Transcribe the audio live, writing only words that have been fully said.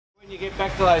You get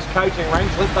back to those coaching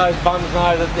ranks, let those bums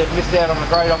know that they've missed out on a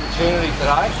great opportunity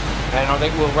today, and I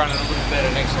think we'll run it a little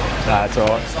better next time. No, that's all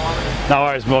right. No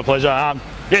worries, my pleasure.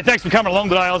 Yeah, thanks for coming along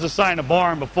today. I was just saying to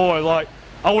Byron before, like,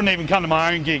 I wouldn't even come to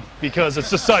my own gig because it's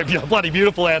just so bloody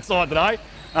beautiful outside today.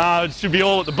 It should be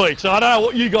all at the beach. So I don't know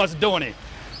what you guys are doing here.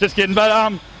 Just kidding.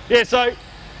 But yeah, so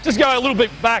just go a little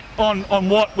bit back on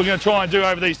what we're going to try and do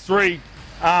over these 3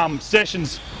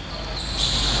 sessions.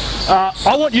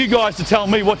 I want you guys to tell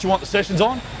me what you want the sessions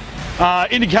on.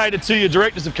 Indicate it to your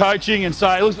directors of coaching and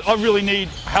say, look, I really need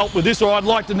help with this, or I'd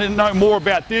like to know more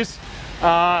about this,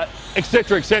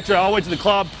 etc, etc. I went to the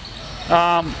club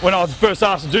when I was first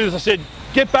asked to do this. I said,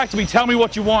 get back to me, tell me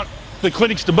what you want the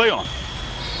clinics to be on.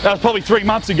 That was probably 3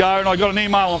 months ago, and I got an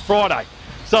email on Friday.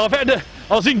 So I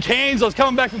was in Cairns, I was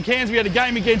coming back from Cairns, we had a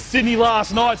game against Sydney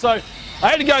last night, so I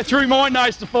had to go through my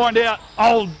notes to find out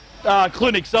old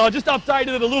clinics. So I just updated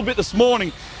it a little bit this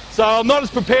morning. So I'm not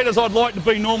as prepared as I'd like to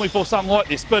be normally for something like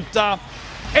this. But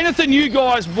anything you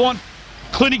guys want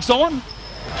clinics on,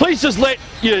 please just let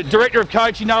your director of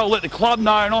coaching know, or let the club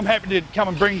know, and I'm happy to come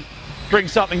and bring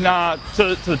something to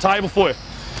the table for you.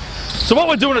 So what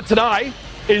we're doing it today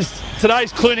is,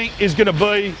 today's clinic is going to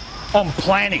be on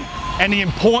planning and the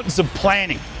importance of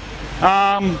planning.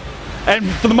 And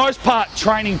for the most part,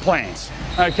 training plans.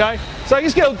 Okay, so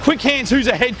just get a quick hands. Who's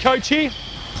a head coach here?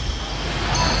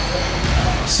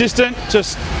 Assistant,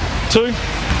 just 2.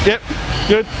 Yep,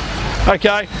 good.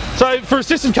 Okay, so for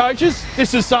assistant coaches,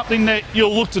 this is something that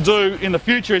you'll look to do in the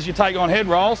future as you take on head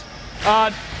roles.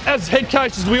 As head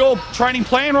coaches, do we all training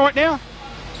plan right now?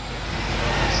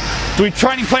 Do we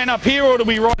training plan up here, or do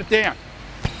we write it down?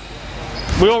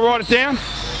 We all write it down?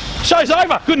 Show's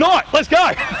over. Good night. Let's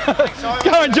go.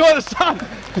 Go enjoy the sun.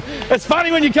 It's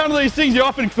funny when you come to these things, you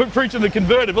often preach them the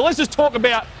converted. But let's just talk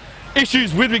about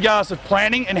issues with regards to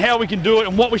planning and how we can do it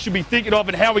and what we should be thinking of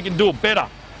and how we can do it better,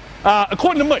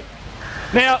 according to me.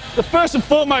 Now, the first and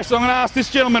foremost, I'm going to ask this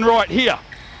gentleman right here.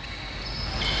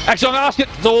 Actually, I'm going to ask it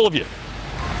to all of you.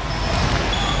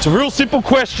 It's a real simple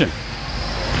question,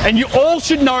 and you all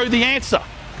should know the answer.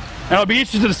 And I'll be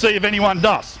interested to see if anyone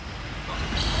does.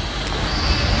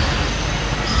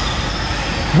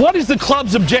 What is the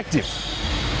club's objective?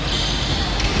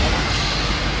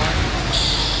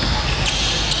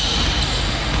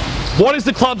 What is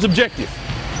the club's objective?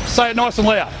 Say it nice and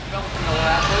loud.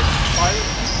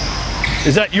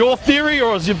 Is that your theory,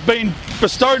 or has it been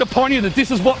bestowed upon you that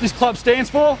this is what this club stands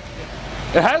for?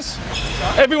 It has?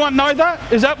 Everyone know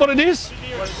that? Is that what it is?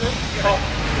 What is it?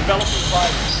 Developing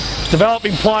players.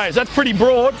 Developing players. That's pretty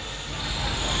broad.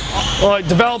 Like,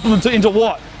 develop them into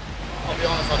what? I'll be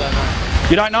honest, I don't know.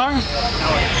 You don't know?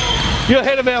 No. You're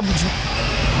ahead of our...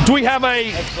 Do we have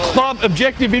a club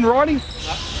objective in writing? No,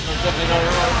 definitely not in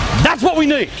writing. That's what we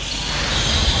need.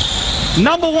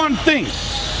 Number one thing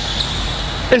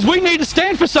is we need to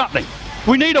stand for something.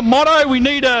 We need a motto, we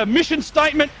need a mission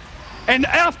statement, and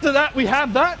after that we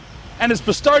have that, and it's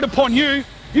bestowed upon you,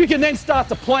 you can then start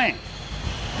to plan.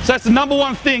 So that's the number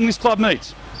one thing this club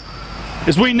needs,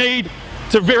 is we need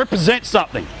to represent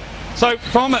something. So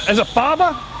as a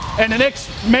father and an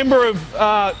ex-member of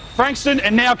Frankston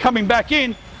and now coming back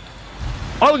in,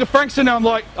 I look at Frankston and I'm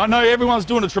like, I know everyone's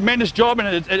doing a tremendous job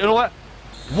and all that.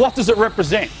 What does it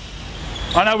represent?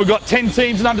 I know we've got 10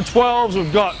 teams in under 12s,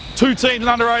 we've got 2 teams in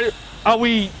under 8. Are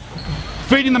we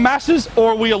feeding the masses,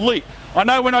 or are we elite? I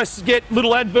know when I get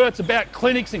little adverts about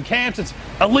clinics and camps, it's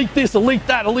elite this, elite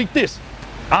that, elite this.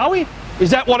 Are we? Is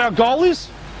that what our goal is?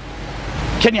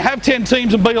 Can you have 10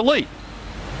 teams and be elite?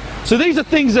 So these are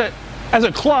things that, as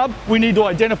a club, we need to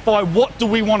identify what do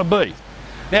we want to be.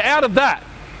 Now out of that,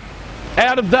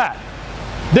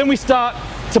 then we start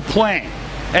to plan.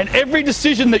 And every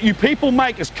decision that you people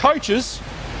make as coaches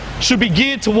should be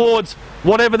geared towards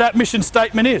whatever that mission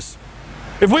statement is.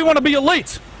 If we want to be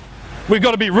elite, we've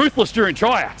got to be ruthless during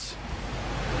tryouts.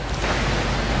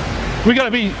 We've got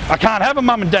to be, I can't have a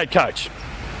mum and dad coach.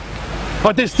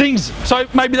 But there's things, so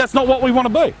maybe that's not what we want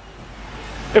to be.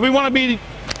 If we want to be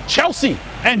Chelsea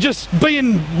and just be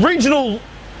in regional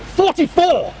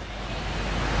 44,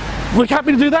 we're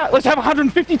happy to do that. Let's have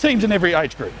 150 teams in every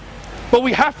age group. But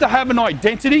we have to have an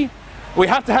identity, we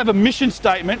have to have a mission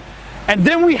statement, and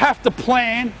then we have to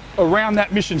plan around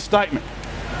that mission statement.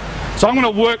 So I'm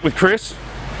going to work with Chris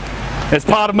as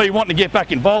part of me wanting to get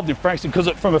back involved in Frankston, because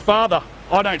from a father,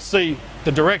 I don't see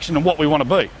the direction and what we want to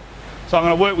be. So I'm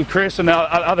going to work with Chris and our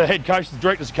other head coaches,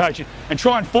 directors of coaching, and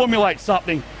try and formulate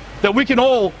something that we can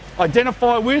all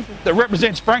identify with, that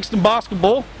represents Frankston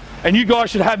basketball, and you guys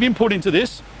should have input into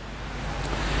this.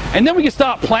 And then we can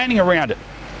start planning around it.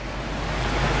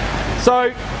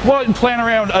 So, what plan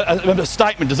around a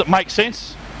statement, does it make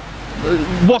sense?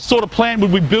 what sort of plan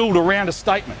would we build around a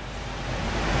statement?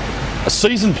 A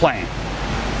season plan.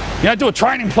 You don't do a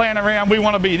training plan around we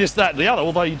want to be this, that, the other,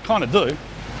 although you kind of do.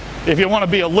 If you want to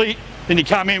be elite, then you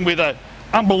come in with an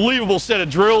unbelievable set of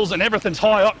drills and everything's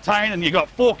high octane, and you've got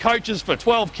 4 coaches for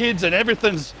 12 kids and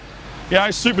everything's, you know,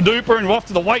 super duper, and we're off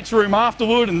to the weights room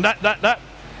afterward and that.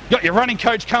 You got your running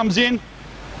coach comes in.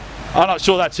 I'm not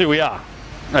sure that's who we are.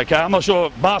 Okay, I'm not sure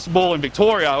basketball in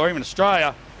Victoria or even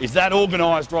Australia is that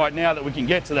organised right now that we can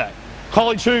get to that.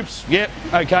 College hoops, yep,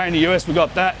 okay, in the US we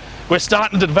got that. We're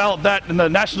starting to develop that in the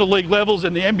National League levels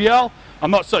in the NBL.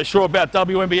 I'm not so sure about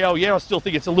WNBL yet. I still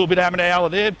think it's a little bit amateur hour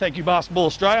there. Thank you, Basketball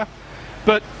Australia.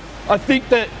 But I think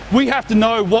that we have to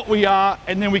know what we are,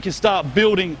 and then we can start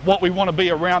building what we want to be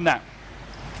around that.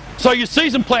 So your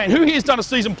season plan, who here's done a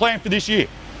season plan for this year?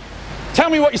 Tell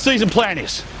me what your season plan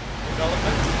is.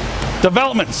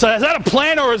 Development. So is that a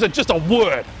plan or is it just a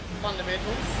word?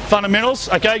 Fundamentals. Fundamentals,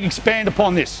 okay, expand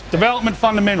upon this. Development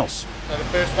fundamentals. So the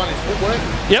first one is footwork.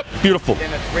 Yep, beautiful.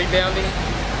 Then it's rebounding,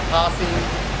 passing,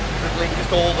 dribbling,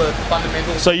 just all the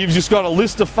fundamentals. So you've just got a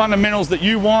list of fundamentals that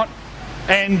you want,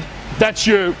 and that's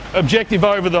your objective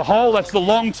over the whole. That's the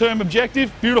long-term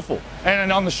objective. Beautiful. And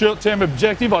then on the short-term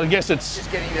objective, I guess it's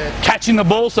just getting the catching the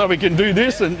ball so we can do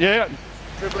this, and yeah.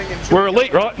 dribbling and We're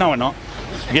elite, right? No, we're not.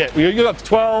 Yeah, you got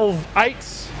 12 8s.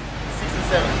 6 and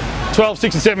 7. 12,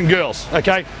 6 and 7 girls,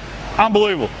 okay?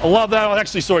 Unbelievable. I love that. I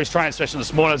actually saw his training session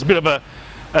this morning. It's a bit of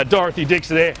a Dorothy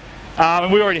Dixon there.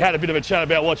 And we already had a bit of a chat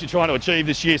about what you're trying to achieve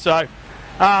this year. So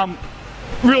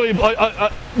really,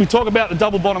 we talk about the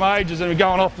double bottom ages, and we're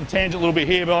going off the tangent a little bit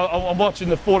here, but I'm watching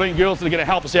the 14 girls that are going to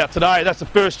help us out today. That's the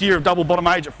first year of double bottom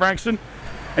age at Frankston.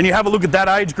 And you have a look at that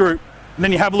age group, and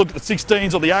then you have a look at the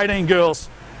 16s or the 18 girls,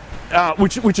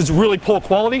 which is really poor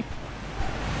quality.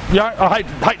 You know, I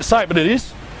hate to say it, but it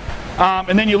is.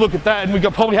 And then you look at that, and we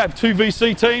probably have 2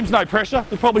 VC teams, no pressure.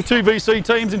 There's probably 2 VC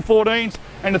teams in 14s,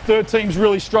 and the third team's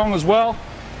really strong as well.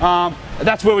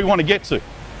 That's where we want to get to.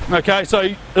 Okay, so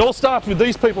it all starts with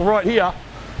these people right here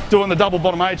doing the double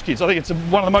bottom age kids. I think it's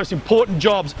one of the most important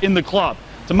jobs in the club,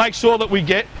 to make sure that we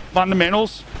get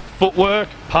fundamentals, footwork,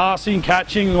 passing,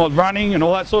 catching, or running, and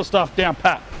all that sort of stuff down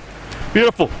pat.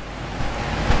 Beautiful.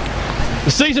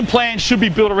 The season plan should be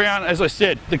built around, as I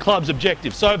said, the club's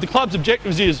objectives. So if the club's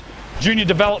objectives is junior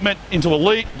development into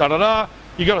elite, you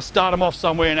got to start them off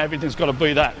somewhere, and everything's got to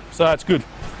be that. So that's good.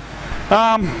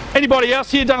 Anybody else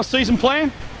here done a season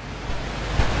plan?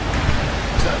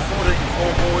 So 14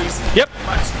 boys. Yep.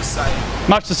 Much the same.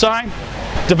 Much the same.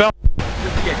 Develop.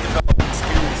 Yeah, development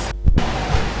skills.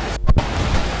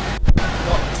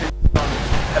 Not too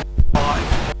have 5.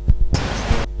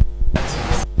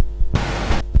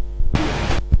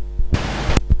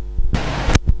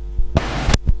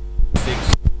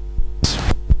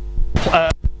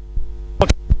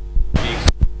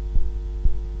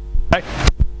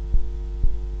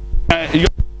 You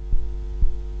got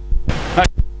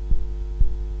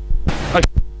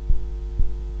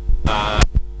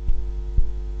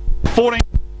 14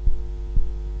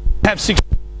 have 6.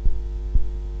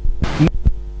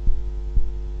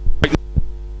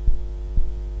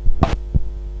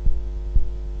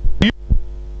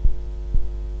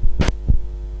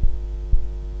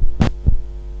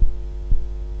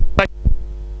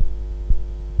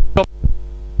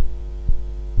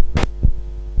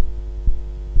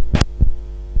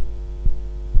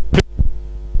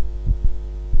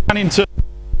 Into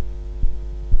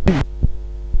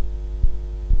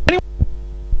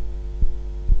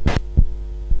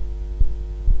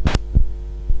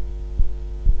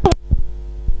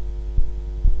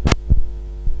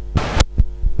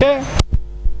yeah,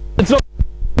 it's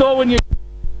not when you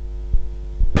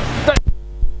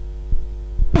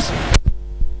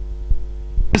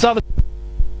this other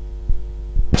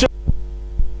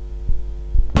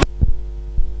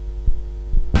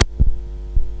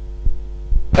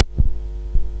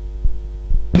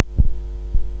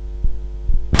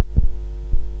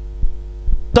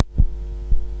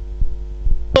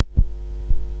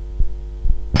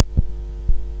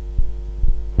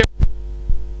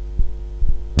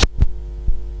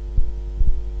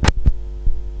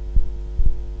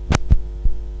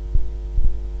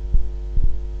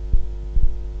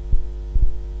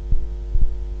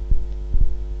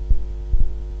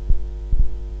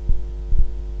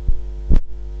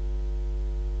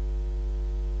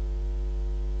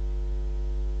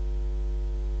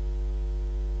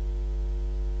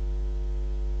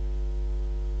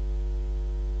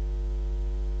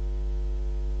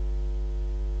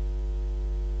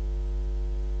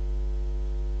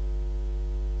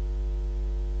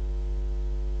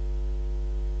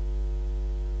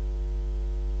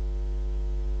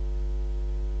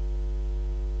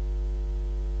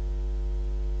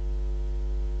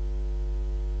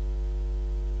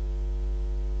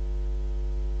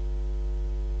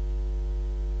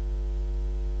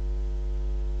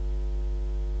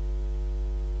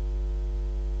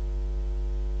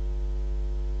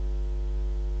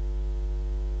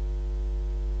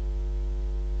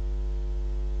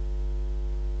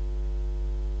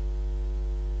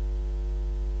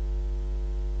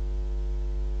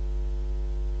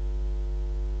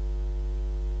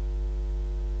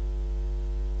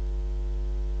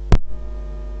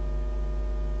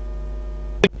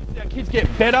kids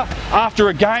get better after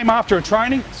a game, after a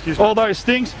training, all those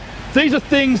things. These are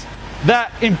things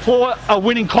that employ a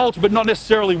winning culture, but not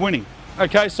necessarily winning.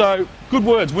 Okay, so good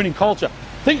words, winning culture.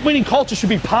 I think winning culture should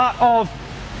be part of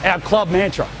our club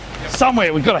mantra.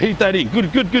 Somewhere we've got to heat that in.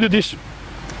 Good addition.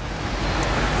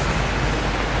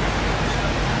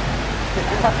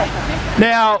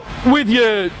 Now, with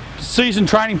your season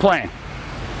training plan,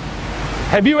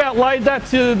 have you outlaid that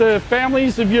to the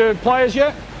families of your players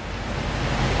yet?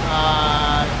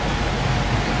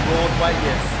 Broadway,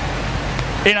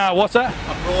 yes. In a, what's that?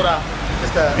 A broader,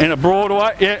 just a... In a broad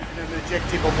way, yeah. In an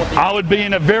objective of what the... I would be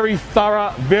in a very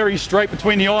thorough, very straight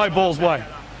between the eyeballs way.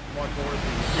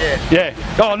 Yeah. Yeah.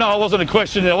 Oh no, it wasn't a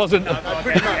question. It wasn't. No,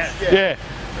 pretty much, Yeah.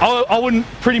 I wouldn't.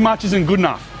 Pretty much isn't good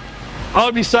enough. I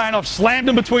would be saying I've slammed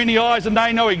them between the eyes and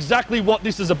they know exactly what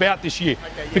this is about this year.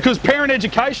 Okay, yeah. Because parent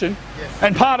education,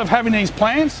 and part of having these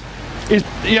plans is,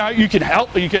 you know, you can help.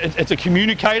 It's a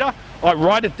communicator. I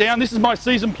write it down. This is my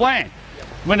season plan.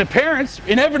 When the parents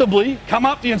inevitably come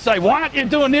up to you and say, why aren't you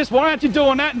doing this? Why aren't you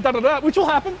doing that? And da-da-da, which will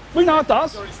happen. We know it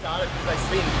does. It's already started because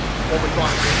they see what we're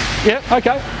trying to do. Yeah,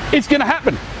 okay. It's going to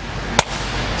happen.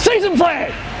 Season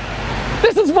plan.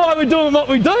 This is why we're doing what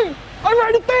we do. I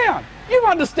wrote it down. You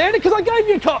understand it because I gave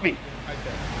you a copy.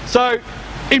 Okay. So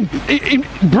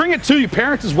bring it to your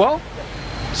parents as well.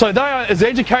 So they are, as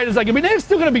educators, they can be, they're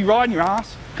still going to be riding your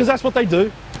ass because that's what they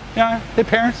do. You know, they're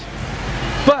parents.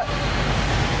 But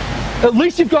at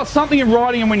least you've got something in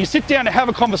writing, and when you sit down to have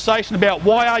a conversation about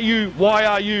why are you, why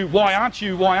aren't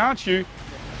you,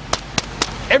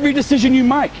 every decision you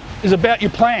make is about your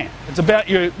plan. It's about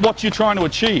what you're trying to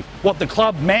achieve, what the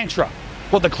club mantra,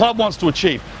 what the club wants to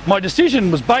achieve. My decision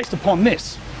was based upon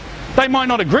this. They might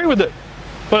not agree with it,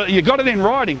 but you got it in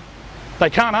writing.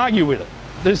 They can't argue with it.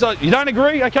 You don't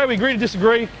agree? Okay, we agree to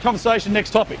disagree. Conversation,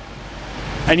 next topic.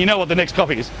 And you know what the next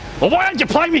topic is. Well, why don't you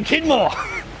play me kid more?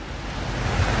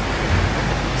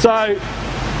 So,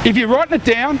 if you're writing it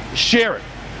down, share it.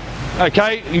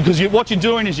 Okay? Because what you're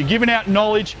doing is you're giving out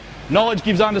knowledge. Knowledge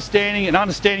gives understanding, and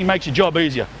understanding makes your job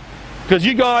easier. Because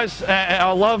you guys,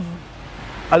 I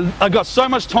got so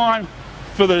much time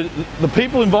for the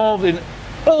people involved in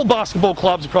all basketball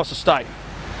clubs across the state.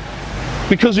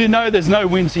 Because you know there's no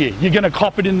wins here. You're going to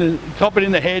cop it in the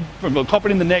head, cop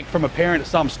it in the neck from a parent at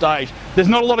some stage. There's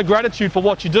not a lot of gratitude for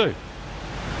what you do.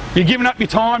 You're giving up your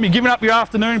time, you're giving up your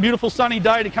afternoon, beautiful sunny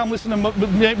day to come listen to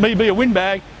me be a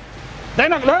windbag. They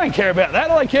don't care about that.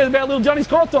 All they care about little Johnny's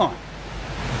court time.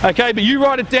 Okay, but you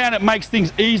write it down, it makes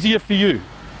things easier for you.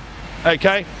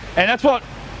 Okay, and that's what,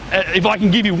 if I can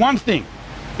give you one thing,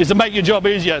 is to make your job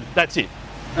easier, that's it.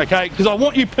 Okay, because I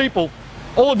want you people,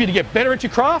 all of you, to get better at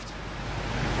your craft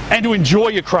and to enjoy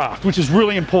your craft, which is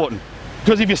really important.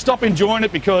 Because if you stop enjoying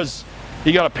it because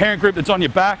you got a parent group that's on your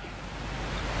back,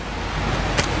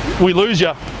 we lose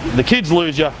you, the kids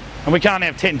lose you, and we can't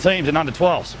have 10 teams in under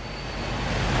 12s.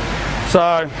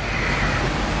 So,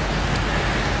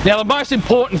 now the most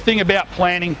important thing about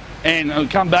planning, and I'll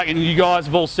come back and you guys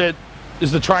have all said,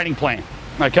 is the training plan,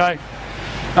 okay?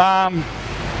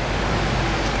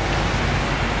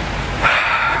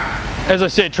 As I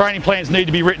said, training plans need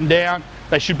to be written down.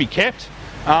 They should be kept.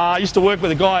 I used to work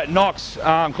with a guy at Knox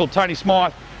called Tony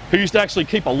Smythe, who used to actually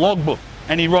keep a logbook,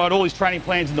 and he'd write all his training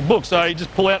plans in the book. So he'd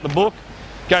just pull out the book,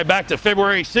 go back to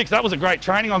February 6th. That was a great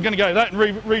training. I'm going to go to that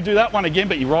and redo that one again,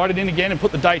 but you write it in again and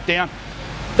put the date down.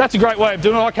 That's a great way of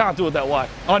doing it. I can't do it that way.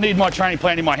 I need my training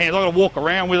plan in my hands. I've got to walk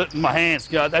around with it in my hands.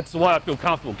 That's the way I feel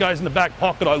comfortable. It goes in the back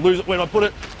pocket. I lose it when I put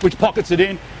it, which pocket's it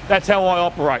in. That's how I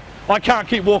operate. I can't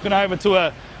keep walking over to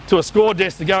a score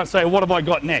desk to go and say, what have I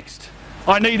got next?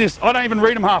 I need this. I don't even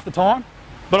read them half the time,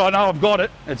 but I know I've got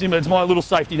it. It's my little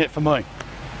safety net for me.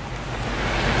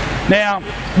 Now,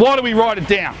 why do we write it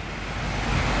down?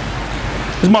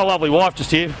 This is my lovely wife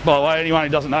just here, by the way. Anyone who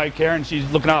doesn't know, Karen, she's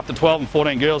looking after 12 and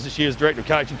 14 girls this year as director of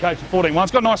coaching, coaching 14 ones.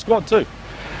 Got a nice squad too.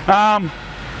 Love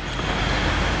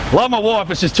my wife,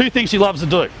 but there's two things she loves to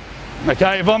do.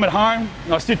 Okay, if I'm at home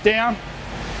and I sit down,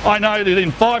 I know that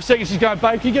in 5 seconds she's going,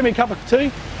 babe, can you get me a cup of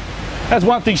tea? That's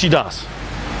one thing she does.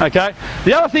 Okay.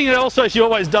 The other thing that also she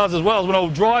always does as well is when I'll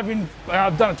drive in,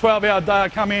 I've done a 12-hour day, I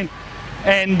come in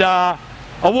and I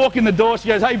walk in the door, she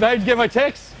goes, hey babe, did you get my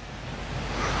text?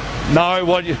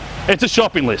 No, it's a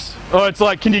shopping list. Or it's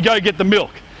like, can you go get the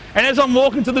milk? And as I'm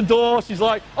walking to the door, she's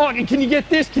like, oh, can you get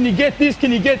this? Can you get this?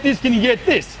 Can you get this? Can you get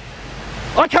this?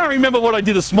 I can't remember what I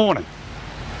did this morning.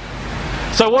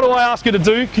 So what do I ask her to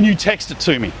do? Can you text it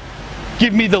to me?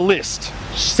 Give me the list.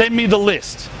 Send me the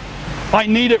list. I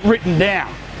need it written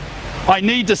down. I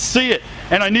need to see it,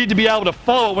 and I need to be able to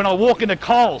follow it when I walk into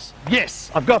Coles.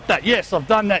 Yes, I've got that. Yes, I've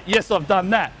done that. Yes, I've done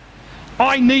that.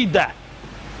 I need that.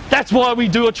 That's why we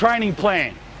do a training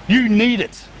plan. You need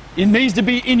it. It needs to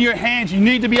be in your hands. You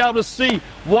need to be able to see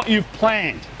what you've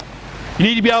planned. You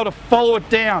need to be able to follow it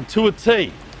down to a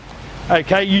T.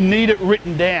 Okay, you need it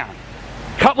written down.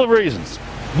 Couple of reasons.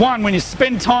 One, when you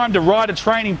spend time to write a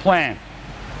training plan,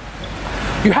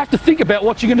 you have to think about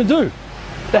what you're going to do.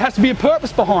 There has to be a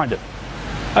purpose behind it.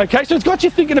 Okay, so it's got you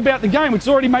thinking about the game, which is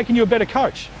already making you a better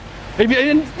coach. And,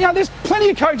 you know, there's plenty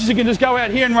of coaches who can just go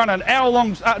out here and run an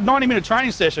hour-long, 90-minute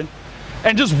training session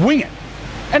and just wing it.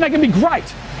 And they can be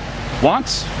great.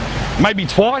 Once, maybe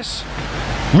twice.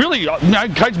 Really, you know,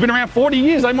 coach's been around 40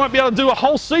 years, they might be able to do a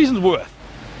whole season's worth.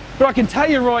 But I can tell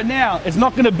you right now, it's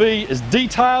not going to be as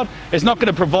detailed, it's not going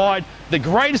to provide the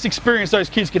greatest experience those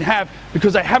kids can have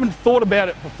because they haven't thought about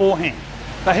it beforehand.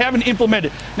 They haven't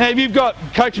implemented. Now, if you've got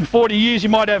coaching 40 years, you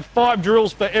might have 5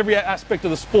 drills for every aspect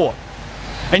of the sport.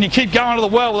 And you keep going to the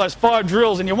well with those 5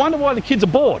 drills and you wonder why the kids are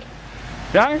bored.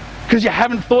 You know? Because you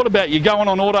haven't thought about it, you're going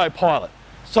on autopilot.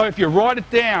 So if you write it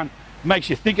down, it makes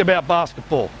you think about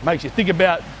basketball, makes you think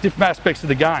about different aspects of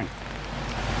the game.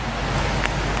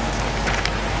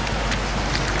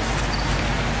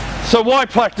 So why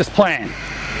practice plan?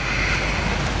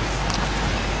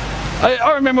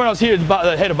 I remember when I was here,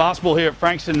 the head of basketball here at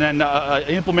Frankston, and I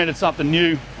implemented something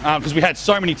new because we had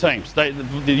so many teams. The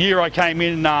year I came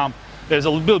in, there's a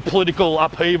little bit of political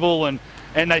upheaval and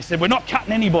they said, we're not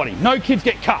cutting anybody. No kids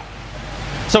get cut.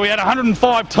 So we had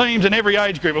 105 teams in every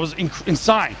age group. It was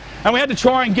insane. And we had to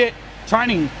try and get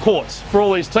training courts for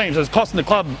all these teams. It was costing the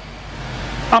club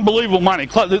unbelievable money.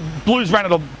 The Blues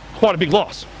ran at quite a big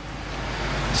loss.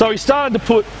 So we started to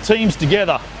put teams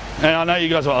together. And I know you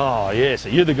guys are, oh yeah, so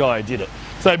you're the guy who did it.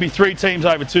 So it'd be 3 teams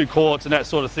over 2 courts and that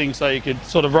sort of thing so you could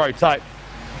sort of rotate.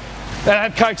 And I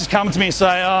had coaches come to me and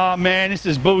say, oh man, this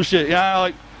is bullshit. You know,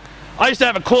 like, I used to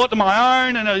have a court of my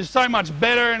own and it was so much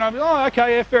better. And I'd be, oh,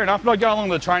 okay, yeah, fair enough. And I'd go along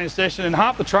to the training session and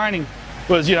half the training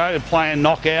was, you know, playing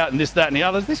knockout and this, that and the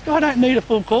others. This guy don't need a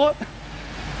full court.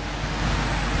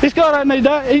 This guy don't need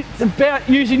that. It's about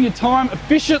using your time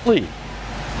efficiently.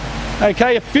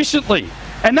 Okay, efficiently.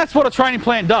 And that's what a training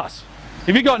plan does.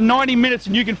 If you've got 90 minutes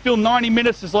and you can fill 90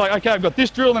 minutes, it's like, okay, I've got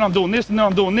this drill, then I'm doing this, and then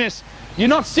I'm doing this. You're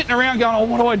not sitting around going, oh,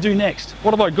 what do I do next?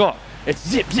 What have I got? It's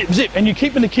zip, zip, zip. And you're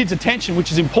keeping the kids' attention,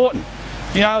 which is important.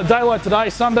 You know, a day like today,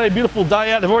 Sunday, beautiful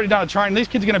day out, they've already done a training. These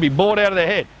kids are going to be bored out of their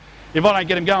head if I don't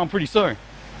get them going pretty soon.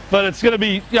 But it's going to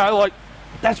be, you know, like,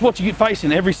 that's what you get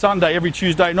facing every Sunday, every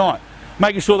Tuesday night.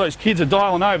 Making sure those kids are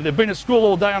dialing over. They've been at school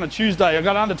all day on a Tuesday. I've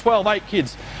got under 12, 8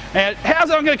 kids. And how's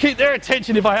that going to keep their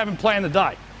attention if I haven't planned the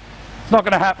day? It's not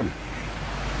going to happen.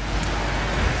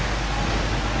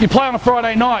 You play on a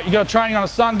Friday night, you got training on a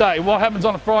Sunday. What happens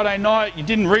on a Friday night? You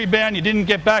didn't rebound, you didn't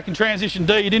get back in transition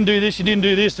D, you didn't do this, you didn't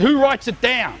do this. Who writes it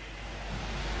down?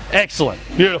 Excellent,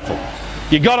 beautiful.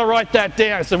 You got to write that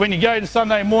down. So when you go to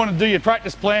Sunday morning to do your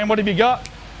practice plan, what have you got?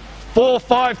 4 or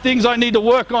 5 things I need to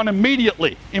work on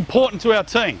immediately, important to our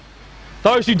team.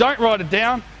 Those who don't write it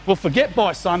down will forget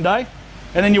by Sunday,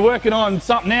 and then you're working on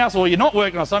something else, or you're not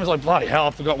working on something. It's like, bloody hell, I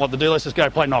forgot what to do, let's just go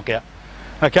play knockout.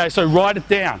 Okay, so write it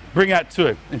down, bring that to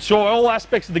it. Ensure all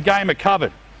aspects of the game are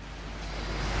covered.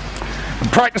 The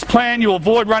practice plan, you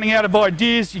avoid running out of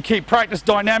ideas, you keep practice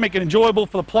dynamic and enjoyable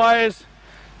for the players,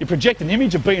 you project an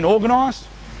image of being organised,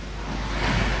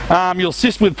 you'll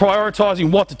assist with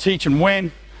prioritising what to teach and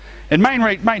when, and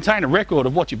maintain a record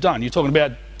of what you've done. You're talking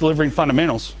about delivering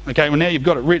fundamentals. Okay, well now you've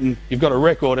got it written, you've got a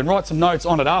record, and write some notes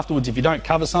on it afterwards. If you don't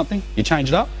cover something, you change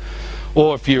it up.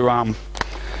 Or if you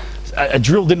a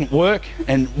drill didn't work,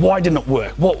 and why didn't it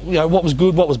work? What was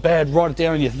good, what was bad, write it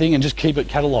down on your thing and just keep it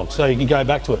catalogued so you can go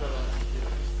back to it.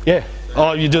 Yeah,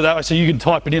 oh, you do that way so you can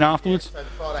type it in afterwards? So the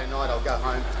Friday night I'll go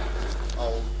home,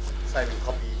 I'll save and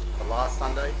copy the last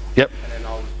Sunday. Yep. And then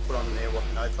I'll put on there what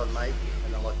notes I've made,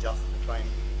 and I'll adjust the training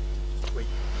week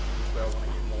where I want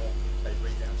to get more, say,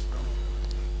 rebounds from.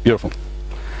 Beautiful.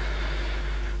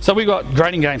 So we've got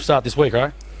grading games start this week,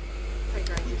 right?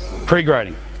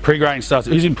 Pre-grading. Pre-grading starts.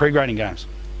 Who's in pre-grading games?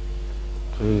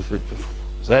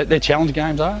 So they're challenge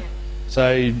games, are they?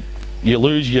 So you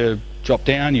lose, you drop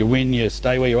down, you win, you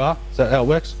stay where you are. Is that how it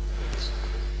works?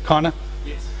 Kinda?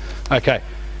 Yes. Okay.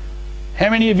 How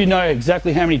many of you know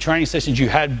exactly how many training sessions you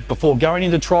had before going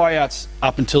into tryouts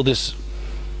up until this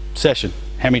session?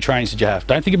 How many trainings did you have?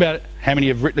 Don't think about it. How many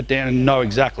have written it down and know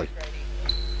exactly?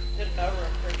 Didn't know we were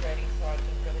in pre-grading, so I didn't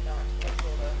really know until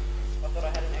I thought I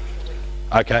had an extra week.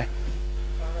 Okay.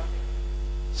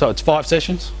 So it's 5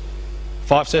 sessions?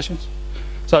 5 sessions?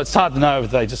 So it's hard to know if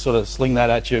they just sort of sling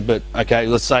that at you, but okay,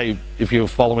 let's say if you're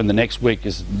following the next week,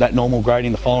 is that normal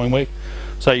grading the following week?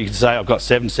 So you can say I've got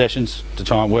 7 sessions to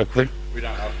try and work through. We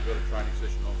don't have to go to training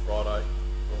session on Friday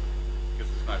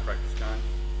because there's no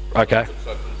Okay. So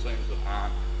for the teams that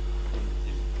aren't in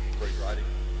pre-grading.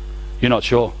 You're not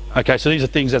sure. Okay, so these are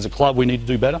things as a club we need to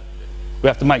do better. We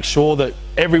have to make sure that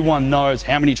everyone knows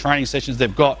how many training sessions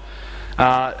they've got.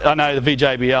 I know the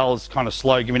VJBL is kind of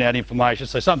slow giving out information,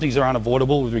 so some things are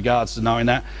unavoidable with regards to knowing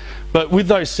that. But with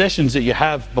those sessions that you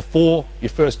have before your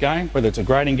first game, whether it's a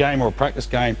grading game or a practice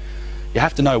game, you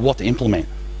have to know what to implement.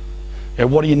 You know,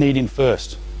 what do you need in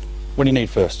first? What do you need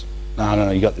first? No,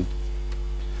 you got the...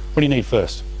 What do you need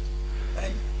first?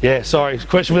 Yeah, sorry,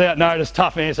 question without notice,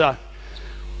 tough answer.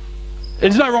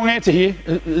 There's no wrong answer here.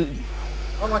 I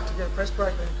like to get a press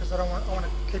break then because I want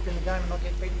to keep in the game and not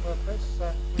get beaten by the press.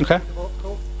 So okay. The ball,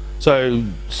 cool. So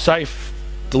safe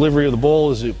delivery of the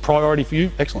ball is a priority for you.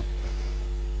 Excellent.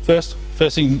 First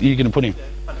thing you're going to put in.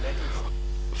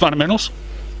 Fundamentals.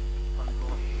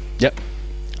 Yep.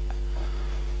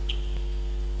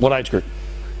 What age group?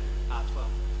 12.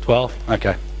 12.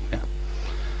 Okay. Yeah.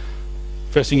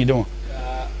 First thing you're doing.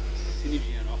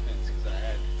 Synergy on offense because I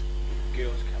had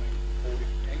girls coming from 4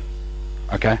 different teams.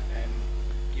 Okay.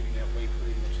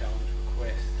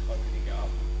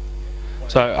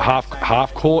 So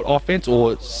half court offense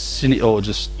or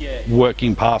just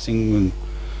working, passing, and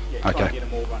okay. Get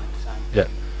them all running the same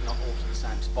thing, not all to the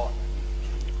same spot.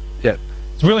 Yeah,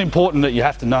 it's really important that you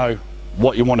have to know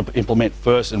what you want to implement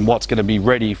first and what's going to be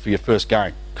ready for your first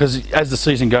game. Because as the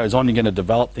season goes on, you're going to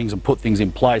develop things and put things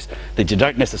in place that you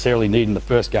don't necessarily need in the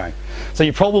first game. So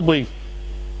you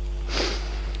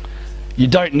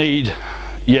don't need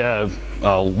your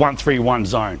 1-3-1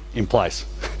 zone in place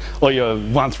or your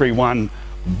 1-3-1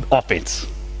 offense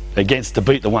against to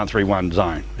beat the 1-3-1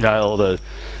 zone, you know, or the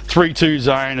 3-2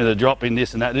 zone or the drop in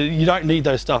this and that. You don't need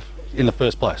those stuff in the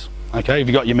first place. Okay, have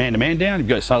you got your man-to-man down?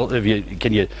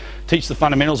 Can you teach the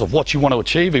fundamentals of what you want to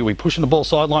achieve? Are we pushing the ball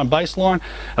sideline, baseline?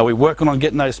 Are we working on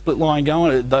getting those split line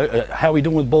going? How are we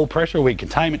doing with ball pressure? Are we a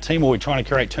containment team or are we trying to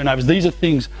create turnovers? These are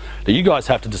things that you guys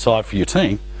have to decide for your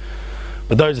team,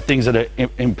 but those are things that are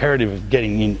imperative of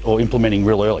getting in or implementing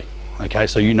real early. Okay,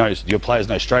 so you know, your players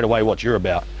know straight away what you're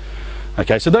about.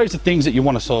 Okay, so those are things that you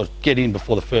want to sort of get in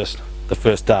before the first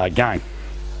game.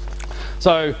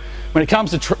 So when it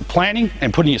comes to planning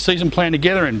and putting your season plan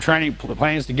together and training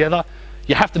plans together,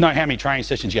 you have to know how many training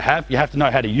sessions you have. You have to know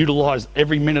how to utilise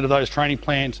every minute of those training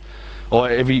plans or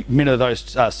every minute of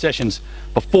those sessions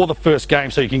before the first game,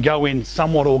 so you can go in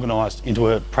somewhat organised into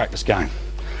a practice game.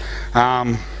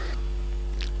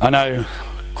 I know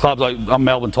clubs like I'm a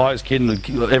Melbourne Tigers kid, and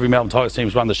every Melbourne Tigers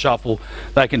team's run the shuffle.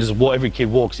 They can just every kid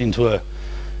walks into a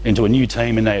new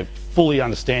team and they're fully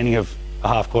understanding of a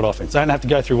half-court offense. They don't have to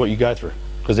go through what you go through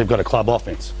because they've got a club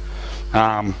offense.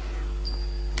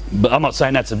 But I'm not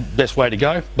saying that's the best way to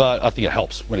go, but I think it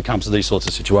helps when it comes to these sorts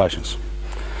of situations.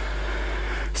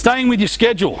 Staying with your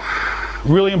schedule.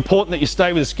 Really important that you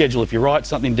stay with the schedule. If you write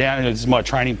something down and this is my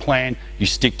training plan, you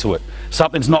stick to it.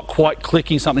 Something's not quite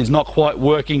clicking, something's not quite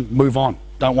working, move on.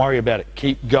 Don't worry about it.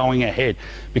 Keep going ahead.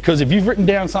 Because if you've written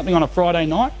down something on a Friday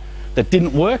night that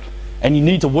didn't work and you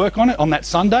need to work on it on that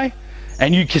Sunday,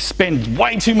 and you can spend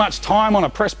way too much time on a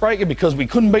press breaker because we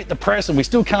couldn't beat the press and we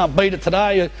still can't beat it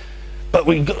today, but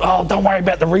don't worry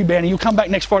about the rebounding. You'll come back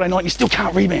next Friday night and you still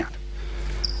can't rebound.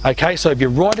 Okay, so if you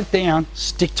write it down,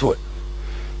 stick to it.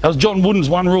 That was John Wooden's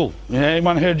one rule.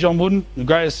 Anyone heard of John Wooden? The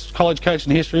greatest college coach in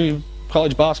the history of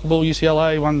college basketball,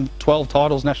 UCLA, won 12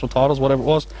 titles, national titles, whatever it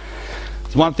was.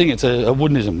 It's one thing, it's a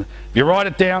Woodenism. If you write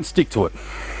it down, stick to it.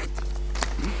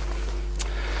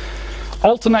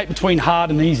 Alternate between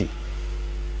hard and easy.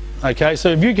 Okay, so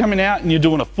if you're coming out and you're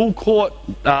doing a full court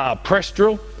press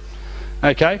drill,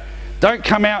 okay, don't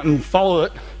come out and follow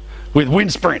it with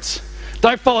wind sprints.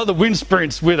 Don't follow the wind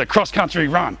sprints with a cross-country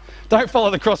run. Don't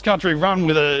follow the cross-country run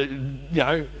with I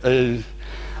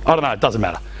don't know, it doesn't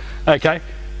matter. Okay,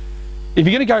 if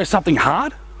you're going to go something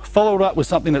hard, follow it up with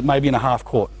something that may be in a half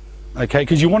court. Okay,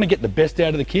 because you want to get the best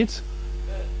out of the kids.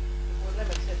 But we're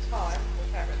limited time,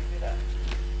 we can't really do that.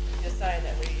 You're saying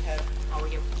that we have,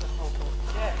 the whole court.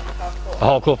 Yeah, half court. A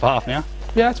whole court for half now?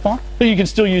 Yeah, that's fine. But you can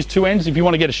still use two ends if you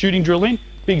want to get a shooting drill in.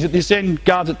 Bigs at this end,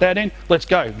 guards at that end. Let's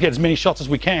go. Get as many shots as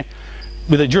we can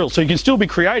with a drill. So you can still be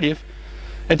creative.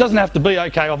 It doesn't have to be,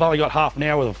 okay, I've only got half an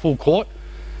hour with a full court.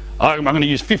 I'm going to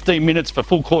use 15 minutes for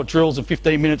full court drills and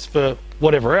 15 minutes for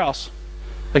whatever else.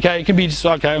 Okay, it can be just,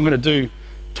 okay, I'm going to do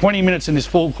 20 minutes in this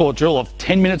full court drill, or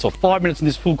 10 minutes or 5 minutes in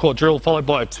this full court drill, followed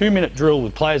by a 2-minute drill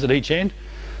with players at each end.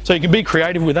 So you can be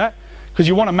creative with that because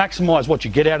you want to maximise what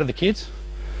you get out of the kids.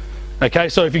 Okay,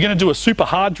 so if you're going to do a super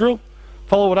hard drill,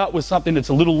 follow it up with something that's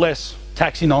a little less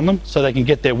taxing on them so they can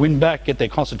get their wind back, get their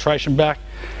concentration back,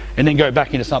 and then go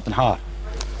back into something hard.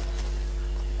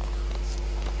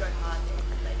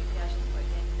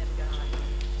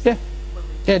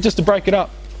 Yeah, just to break it up.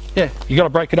 Yeah, you got to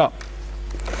break it up.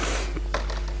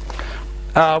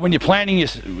 When you're planning,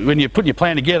 when you're putting your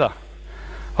plan together,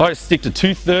 I always stick to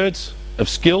 2/3 of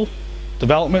skill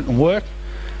development and work,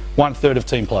 1/3 of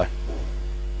team play.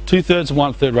 2/3 and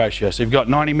 1/3 ratio. So you've got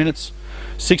 90 minutes,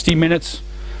 60 minutes.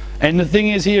 And the thing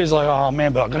is here is like, oh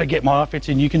man, but I've got to get my offense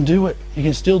in. You can do it. You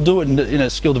can still do it in a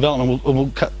skill development.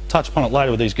 We'll touch upon it later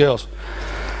with these girls.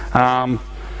 And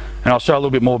I'll show a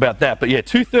little bit more about that. But yeah,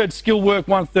 2/3 skill work,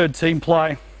 1/3 team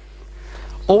play.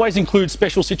 Always include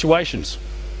special situations.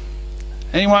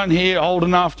 Anyone here old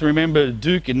enough to remember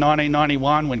Duke in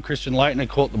 1991 when Christian Leighton had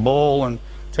caught the ball and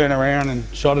turned around and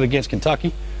shot it against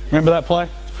Kentucky? Remember that play?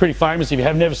 It's pretty famous. If you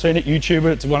have never seen it, YouTube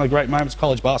it. It's one of the great moments of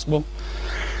college basketball.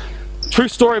 True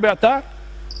story about that.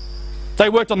 They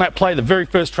worked on that play the very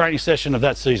first training session of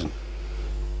that season.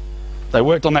 They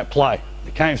worked on that play.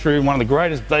 It came through one of the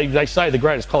greatest, they say the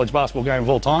greatest college basketball game of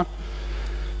all time.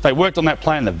 They worked on that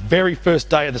play on the very first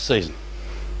day of the season.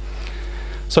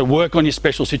 So work on your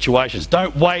special situations.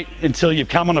 Don't wait until you've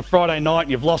come on a Friday night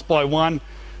and you've lost by 1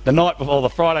 the night before, or the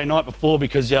Friday night before,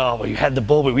 because well, you had the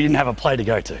ball but we didn't have a play to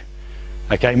go to.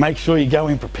 Okay, make sure you go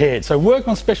in prepared. So work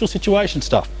on special situation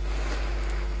stuff.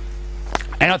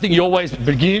 And I think you always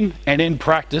begin and end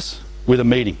practice with a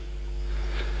meeting.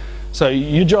 So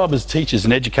your job as teachers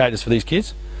and educators for these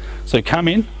kids, so come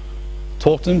in,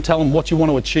 talk to them, tell them what you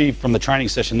want to achieve from the training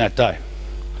session that day.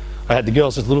 I had the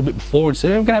girls just a little bit before and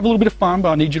said, we're going to have a little bit of fun, but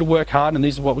I need you to work hard and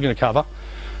this is what we're going to cover.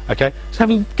 Okay, so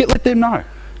let them know.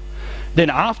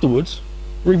 Then afterwards,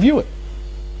 review it.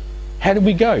 How did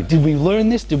we go? Did we learn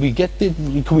this? Did we get this?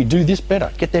 Can we do this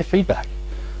better? Get their feedback.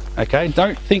 Okay,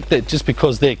 don't think that just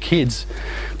because they're kids,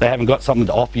 they haven't got something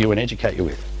to offer you and educate you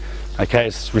with. Okay,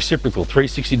 it's reciprocal,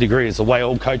 360 degrees, the way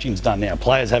all coaching's done now.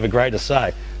 Players have a greater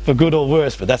say, for good or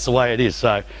worse, but that's the way it is,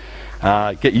 so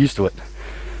get used to it.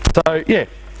 So yeah,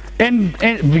 and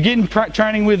begin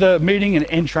training with a meeting and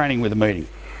end training with a meeting.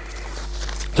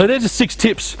 So there's the 6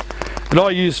 tips that I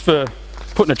use for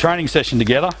putting a training session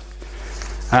together,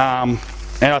 and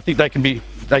I think they can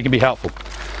be helpful.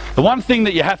 The one thing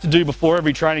that you have to do before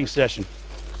every training session,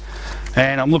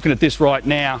 and I'm looking at this right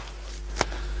now,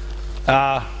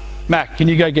 Mac, can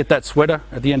you go get that sweater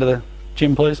at the end of the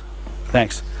gym, please?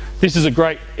 Thanks. This is a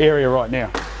great area right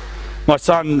now. My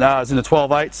son is in the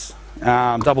 12/8s,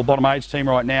 double bottom age team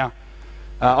right now.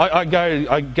 I go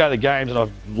to the games and I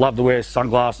love to wear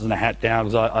sunglasses and a hat down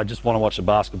because I just want to watch the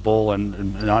basketball,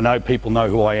 and I know people know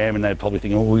who I am and they're probably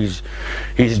thinking, oh,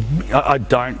 I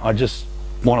don't. I just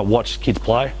want to watch kids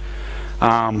play.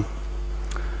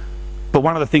 But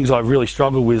one of the things I really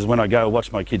struggle with is when I go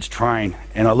watch my kids train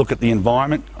and I look at the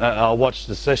environment. I watched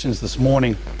the sessions this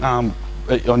morning on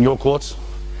your courts.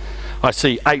 I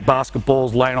see 8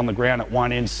 basketballs laying on the ground at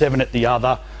one end, 7 at the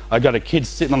other. I got a kid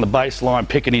sitting on the baseline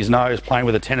picking his nose, playing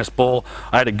with a tennis ball.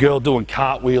 I had a girl doing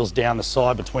cartwheels down the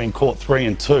side between court 3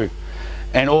 and 2.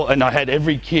 And I had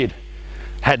every kid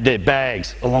had their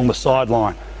bags along the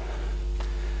sideline.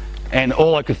 And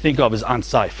all I could think of is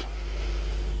unsafe.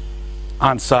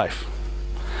 Unsafe.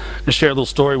 I'm going to share a little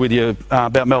story with you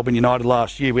about Melbourne United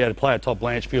last year. We had a player, Todd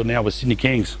Blanchfield, now with Sydney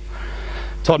Kings.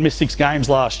 Todd missed 6 games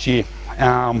last year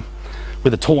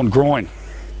with a torn groin.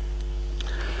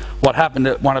 What happened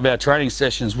at one of our training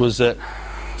sessions was that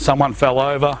someone fell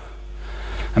over,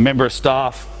 a member of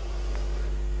staff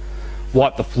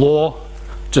wiped the floor,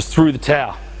 just threw the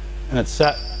towel, and it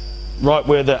sat right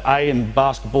where the A in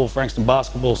basketball, Frankston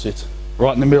basketball sits,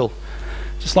 right in the middle.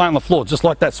 Just laying on the floor, just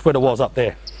like that sweater was up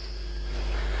there.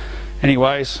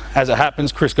 Anyways, as it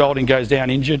happens, Chris Golding goes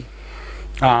down injured.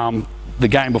 The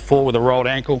game before with a rolled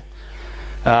ankle.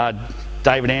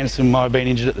 David Anderson might have been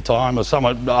injured at the time, or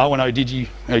someone, Owen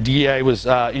Odie was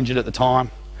injured at the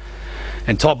time.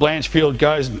 And Todd Blanchfield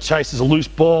goes and chases a loose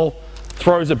ball,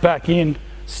 throws it back in,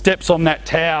 steps on that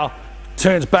towel,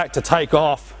 turns back to take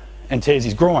off and tears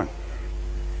his groin.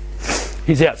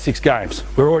 He's out 6 games.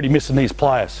 We're already missing these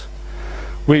players.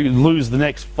 We lose the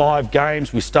next 5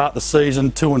 games. We start the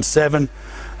season 2-7.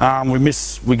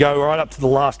 We go right up to the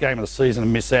last game of the season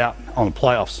and miss out on the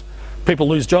playoffs. People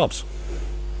lose jobs.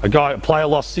 A player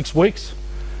lost 6 weeks.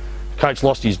 Coach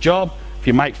lost his job. If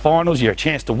you make finals, you have a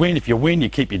chance to win. If you win, you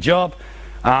keep your job.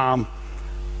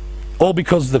 All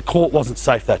because the court wasn't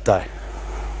safe that day.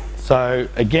 So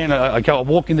again, I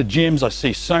walk into gyms, I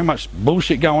see so much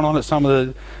bullshit going on at some of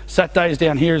the Saturdays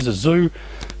down here is a zoo.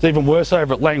 It's even worse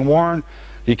over at Lang Warren.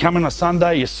 You come in on a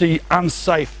Sunday, you see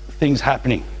unsafe things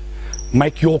happening.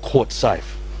 Make your court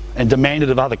safe and demand it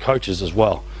of other coaches as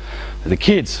well. The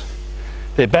kids,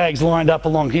 their bags lined up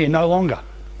along here, no longer.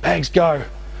 Bags go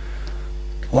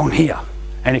along here.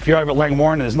 And if you're over at Lang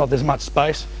Warren and there's not as much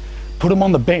space, put them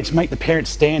on the bench, make the parents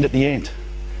stand at the end.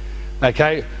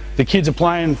 Okay, the kids are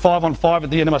playing 5-on-5 at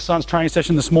the end of my son's training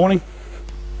session this morning.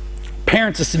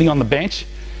 Parents are sitting on the bench,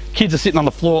 kids are sitting on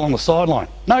the floor on the sideline.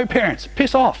 No parents,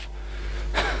 piss off.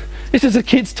 This is a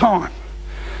kid's time,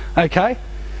 okay?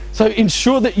 So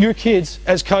ensure that your kids,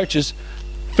 as coaches,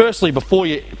 firstly, before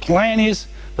your plan is,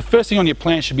 the first thing on your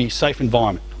plan should be safe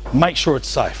environment. Make sure it's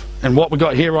safe. And what we've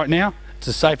got here right now, it's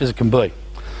as safe as it can be.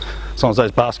 As long as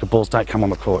those basketballs don't come on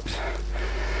the court.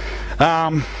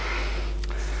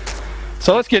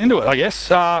 So let's get into it, I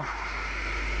guess. I've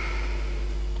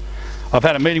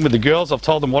had a meeting with the girls. I've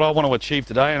told them what I want to achieve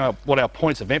today and what our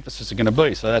points of emphasis are going to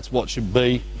be. So that's what should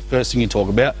be the first thing you talk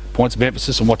about, points of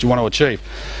emphasis and what you want to achieve.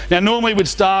 Now, normally we'd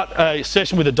start a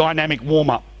session with a dynamic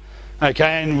warm-up.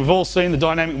 Okay, and we've all seen the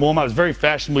dynamic warm-up. It's very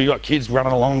fashionable. You've got kids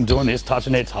running along doing this,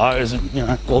 touching their toes and, you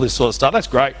know, all this sort of stuff. That's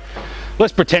great.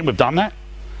 Let's pretend we've done that.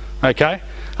 Okay,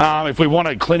 if we want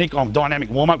a clinic on dynamic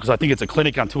warm-up, because I think it's a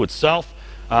clinic unto itself,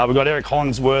 we've got Eric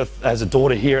Hollingsworth as a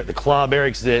daughter here at the club.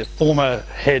 Eric's the former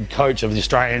head coach of the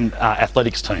Australian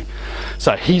athletics team.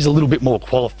 So he's a little bit more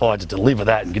qualified to deliver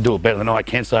that and can do it better than I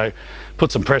can. So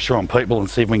put some pressure on people and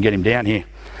see if we can get him down here.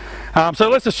 So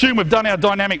let's assume we've done our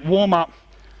dynamic warm-up.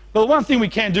 Well, the one thing we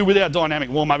can do with our dynamic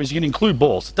warm-up is you can include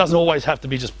balls. It doesn't always have to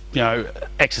be just, you know,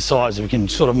 exercise. We can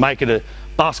sort of make it a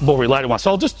basketball-related one.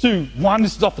 So I'll just do one.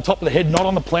 This is off the top of the head, not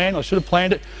on the plan. I should have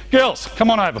planned it. Girls,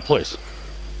 come on over, please.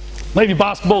 Leave your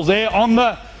basketballs there on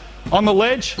the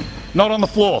ledge, not on the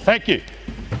floor. Thank you.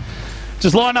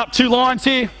 Just line up 2 lines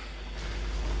here.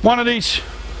 One at each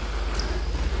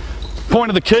point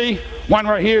of the key. One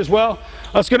right here as well.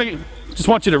 Just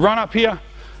want you to run up here.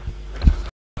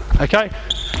 Okay.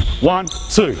 1,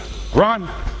 2, run.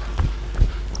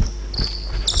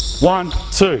 1,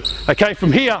 2. Okay,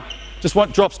 from here, just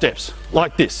want drop steps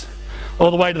like this. All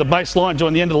the way to the baseline,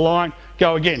 join the end of the line,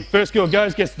 go again. First girl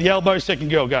goes, gets to the elbow, second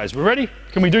girl goes. We ready?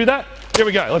 Can we do that? Here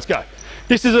we go, let's go.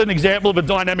 This is an example of a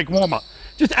dynamic warm-up.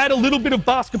 Just add a little bit of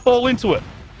basketball into it.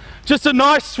 Just a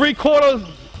nice three-quarter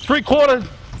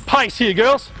pace here,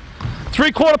 girls.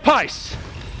 3/4 pace.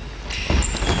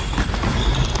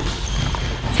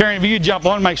 Karen, if you jump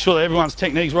on, make sure that everyone's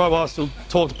technique's right while I still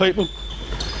talk to people.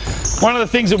 One of the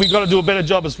things that we've got to do a better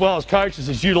job as well as coaches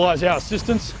is utilise our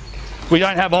assistants. We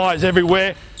don't have eyes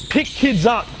everywhere. Pick kids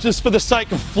up just for the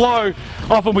sake of flow.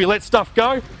 Often we let stuff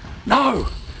go. No,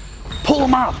 pull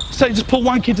them up. So just pull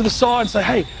one kid to the side and say,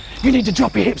 hey, you need to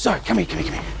drop your hips. So come here, come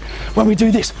here, come here. When we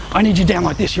do this, I need you down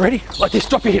like this. You ready? Like this,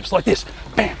 drop your hips like this.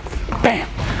 Bam, bam,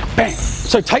 bam.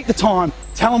 So take the time,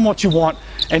 tell them what you want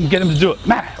and get them to do it.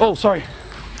 Matt, oh, sorry.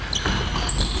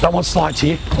 Don't want slides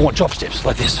here. I want drop steps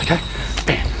like this, okay?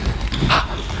 Bam.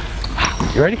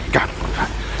 You ready? Go.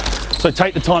 So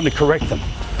take the time to correct them.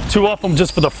 Too often,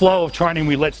 just for the flow of training,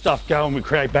 we let stuff go and we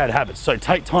create bad habits. So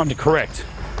take time to correct.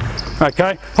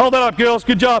 Okay? Hold that up, girls.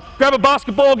 Good job. Grab a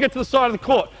basketball, get to the side of the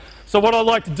court. So what I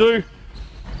like to do,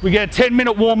 we get a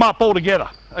 10-minute warm-up all together,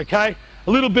 okay?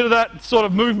 A little bit of that sort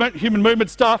of movement, human movement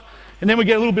stuff, and then we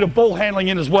get a little bit of ball handling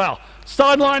in as well.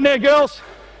 Sideline there, girls.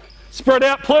 Spread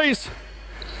out, please.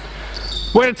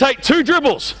 We're going to take 2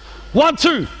 dribbles. 1,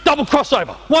 2, double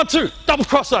crossover. 1, 2, double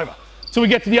crossover. Till we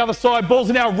get to the other side. Ball's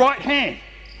in our right hand.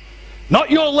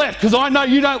 Not your left, because I know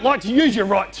you don't like to use your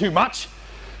right too much.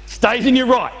 Stays in your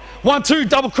right. 1, 2,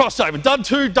 double crossover. Done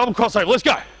 2, double crossover. Let's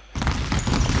go.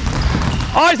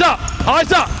 Eyes up.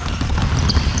 Eyes up.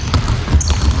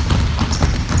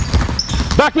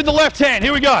 Back with the left hand.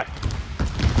 Here we go.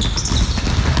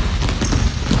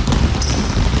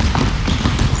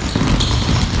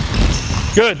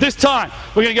 Good. This time,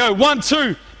 we're going to go 1,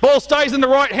 2. Ball stays in the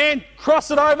right hand.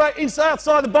 Cross it over, inside,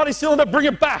 outside the body cylinder. Bring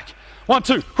it back. 1,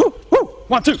 2. Whoo, whoo.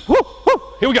 1, 2. Whoo, whoo.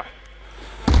 Here we go.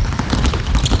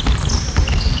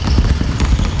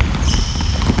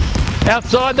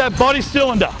 Outside that body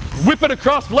cylinder. Whip it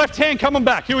across. Left hand coming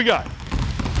back. Here we go.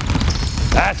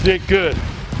 That's it. Good.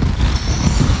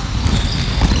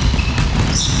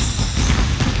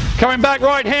 Coming back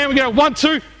right hand. We go 1,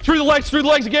 2. Through the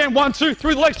legs again. 1, 2,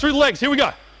 through the legs. Here we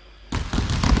go.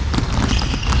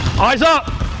 Eyes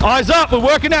up. We're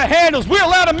working our handles. We're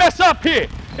allowed to mess up here.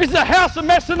 This is a house of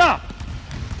messing up.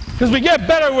 Because we get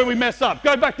better when we mess up.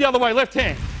 Go back the other way, left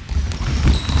hand.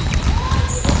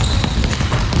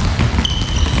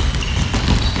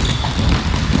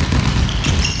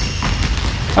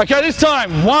 Okay, this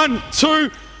time, 1, 2,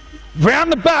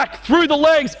 round the back, through the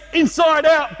legs, inside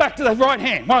out, back to the right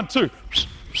hand. 1, 2.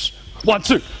 1,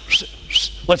 2.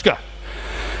 Let's go.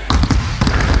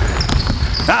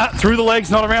 Through the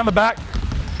legs, not around the back.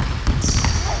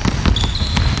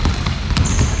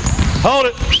 Hold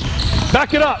it.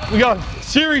 Back it up. We go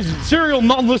serial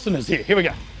non-listeners here. Here we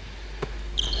go.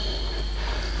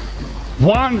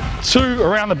 1, 2,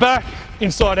 around the back,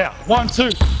 inside out. 1, 2.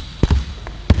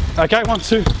 Okay, 1,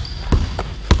 2.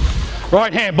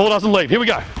 Right hand, ball doesn't leave. Here we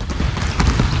go.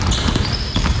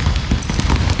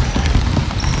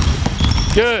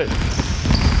 Good.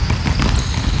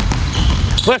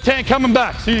 Left hand coming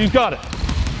back, so you've got it.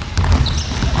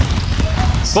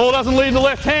 Ball doesn't leave the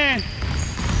left hand.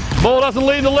 Ball doesn't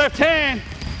leave the left hand.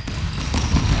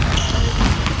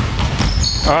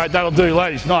 All right, that'll do,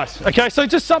 ladies. Nice. Okay, so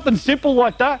just something simple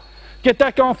like that. Get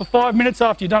that going for 5 minutes.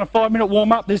 After you've done a 5-minute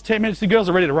warm-up, there's 10 minutes, the girls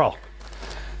are ready to roll.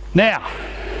 Now,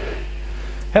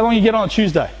 how long you get on a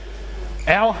Tuesday?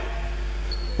 Hour?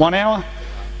 1 hour?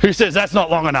 Who says that's not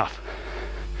long enough?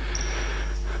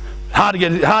 Hard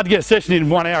to get a session in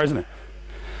 1 hour, isn't it?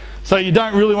 So you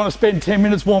don't really want to spend 10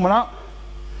 minutes warming up.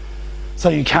 So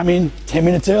you come in 10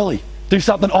 minutes early. Do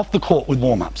something off the court with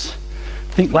warm-ups.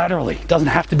 Think laterally. It doesn't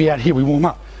have to be out here, we warm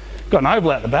up. Got an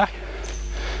oval out the back.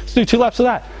 Let's do 2 laps of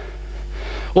that.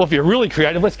 Or if you're really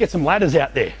creative, let's get some ladders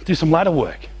out there. Do some ladder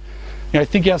work. You know,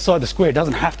 think outside the square. It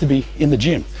doesn't have to be in the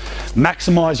gym.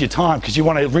 Maximize your time because you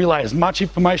want to relay as much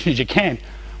information as you can.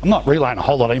 I'm not relaying a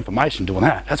whole lot of information doing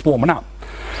that. That's warming up.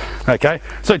 Okay,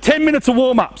 so 10 minutes of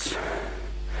warm-ups.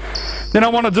 Then I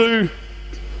want to do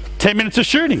 10 minutes of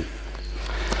shooting.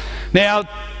 Now,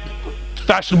 it's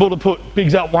fashionable to put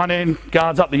bigs up one end,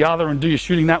 guards up the other and do your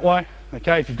shooting that way.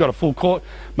 Okay, if you've got a full court,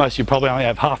 most of you probably only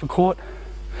have half a court.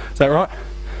 Is that right?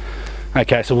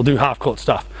 Okay, so we'll do half court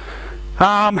stuff.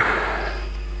 I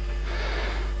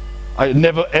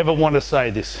never ever want to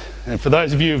say this, and for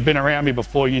those of you who've been around me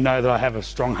before, you know that I have a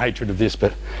strong hatred of this,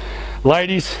 but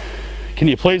ladies, can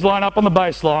you please line up on the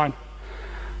baseline,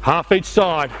 half each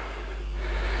side.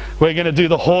 We're going to do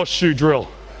the horseshoe drill.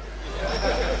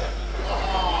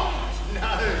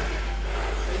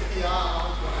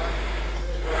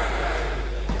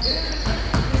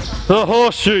 The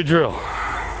horseshoe drill.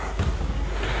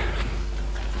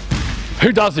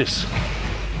 Who does this?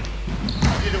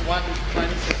 I did it one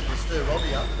training session to stir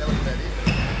Robbie up, but that was about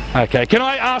it. Okay, can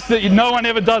I ask that no one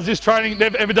ever does this training,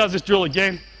 never ever does this drill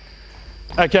again?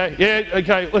 Okay, yeah,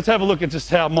 okay, let's have a look at just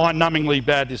how mind-numbingly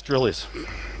bad this drill is.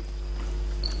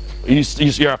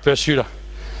 You're our first shooter.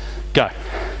 Go.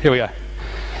 Here we go.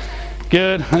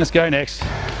 Good, let's go next.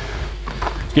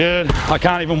 Good, I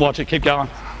can't even watch it, keep going.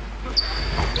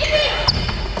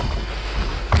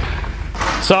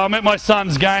 So I'm at my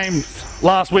son's game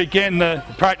last weekend, the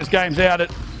practice games out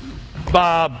at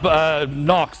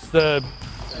Knox, the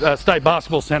State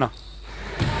Basketball Centre.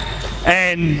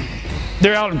 And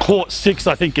they're out in court 6,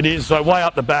 I think it is, so way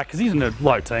up the back, because he's in a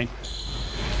low team.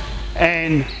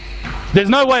 And there's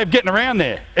no way of getting around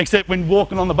there, except when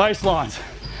walking on the baselines.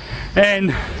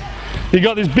 And you've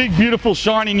got this big, beautiful,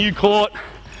 shiny new court,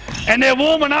 and they're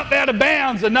warming up out of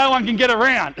bounds and no one can get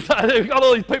around. So they've got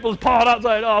all these people piled up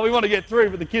saying, oh, we want to get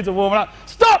through, but the kids are warming up.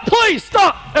 Stop, please,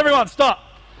 stop! Everyone, stop.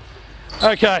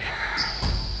 Okay.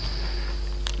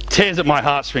 Tears at my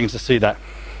heartstrings to see that.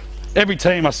 Every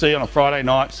team I see on a Friday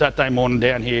night, Saturday morning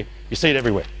down here, you see it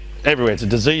everywhere. Everywhere. It's a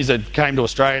disease that came to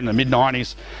Australia in the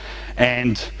mid-90s,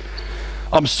 and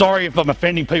I'm sorry if I'm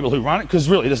offending people who run it, because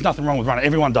really there's nothing wrong with running.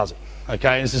 Everyone does it,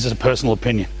 okay? This is a personal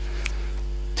opinion.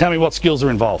 Tell me what skills are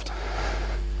involved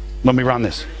when we run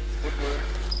this. Footwork.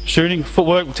 Shooting,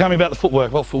 footwork. Tell me about the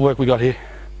footwork. What footwork we got here?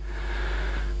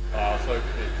 So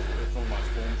it's almost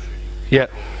form shooting.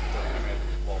 Yep.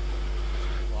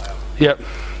 Yep.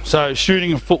 So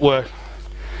shooting and footwork.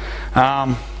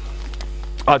 I'd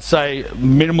say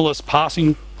minimalist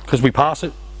passing, because we pass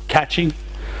it. Catching.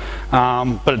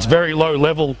 But it's very low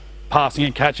level passing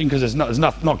and catching, because it's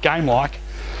not game-like.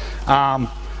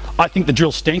 I think the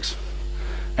drill stinks.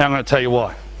 And I'm going to tell you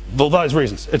why. For those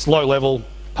reasons. It's low level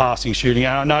passing, shooting.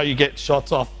 And I know you get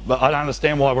shots off, but I don't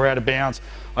understand why we're out of bounds.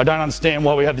 I don't understand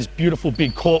why we have this beautiful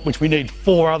big court, which we need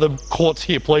 4 other courts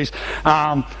here, please.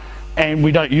 And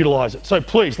we don't utilise it. So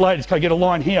please, ladies, can I get a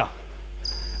line here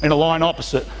and a line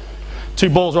opposite? 2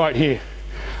 balls right here.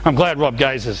 I'm glad Rob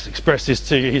Gaze has expressed this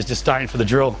to you, his disdain for the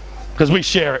drill, because we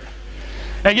share it.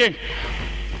 And again,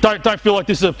 don't feel like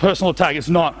this is a personal attack. It's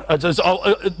not.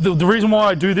 The reason why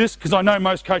I do this, because I know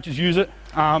most coaches use it.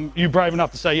 You're brave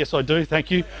enough to say yes, I do. Thank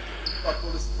you. I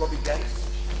call this Robbie Gates.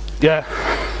 Yeah.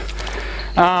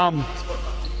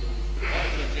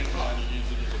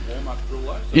 Warm-up drill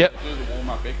though. So Yep. do the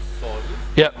warm-up exercises.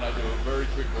 Yep. And they do a very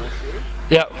quick horseshoe.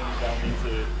 Yep. And then we go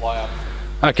into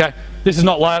layups. Okay. This is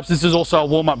not layups. This is also a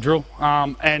warm-up drill.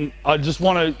 And I just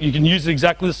want to. You can use it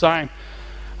exactly the same.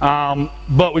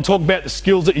 But we talk about the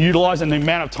skills that you utilise and the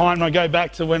amount of time. And I go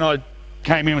back to when I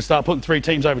came in and started putting 3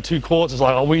 teams over 2 courts. It's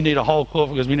like, oh, we need a whole court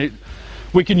because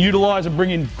we can utilise and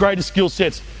bring in greater skill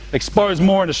sets, expose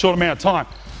more in a short amount of time.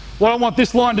 What I want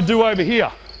this line to do over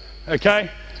here, okay?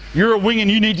 You're a wing and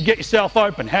you need to get yourself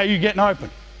open. How are you getting open?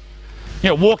 You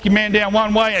know, walk your man down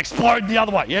one way and explode the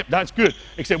other way. Yep, that's good.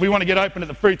 Except we want to get open at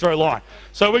the free throw line.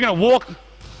 So we're going to walk,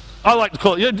 I like to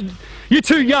call it, you're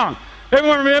too young.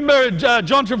 Everyone remember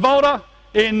John Travolta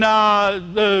in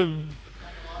the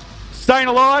Staying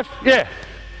Alive? Yeah.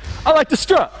 I like to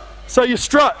strut. So you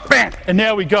strut, bam, and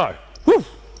now we go. Woo.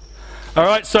 All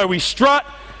right, so we strut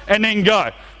and then go.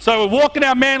 So we're walking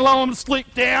our man low on the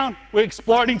slick down, we're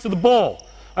exploding to the ball.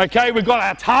 Okay, we've got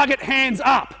our target hands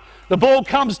up. The ball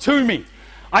comes to me.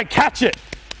 I catch it,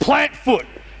 plant foot,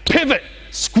 pivot,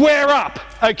 square up,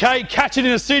 okay? Catch it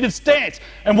in a seated stance.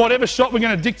 And whatever shot we're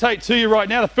going to dictate to you right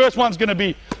now, the first one's going to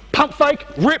be pump fake,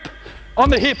 rip, on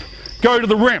the hip, go to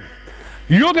the rim.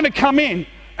 You're going to come in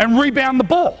and rebound the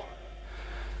ball,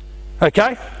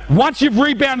 okay? Once you've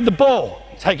rebounded the ball,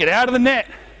 take it out of the net.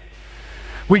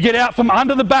 We get out from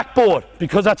under the backboard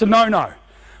because that's a no-no.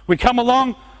 We come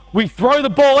along, we throw the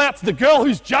ball out to the girl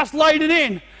who's just laid it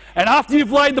in, and after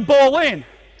you've laid the ball in,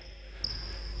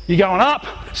 you're going up,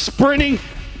 sprinting,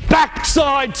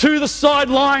 backside to the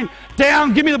sideline,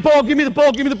 down, give me the ball, give me the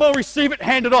ball, give me the ball, receive it,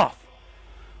 hand it off.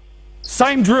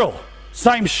 Same drill,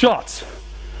 same shots.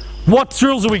 What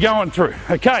drills are we going through?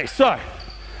 Okay, so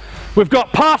we've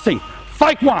got passing,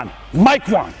 fake one, make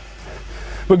one.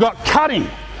 We've got cutting,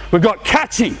 we've got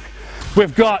catching,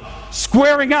 we've got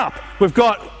squaring up, we've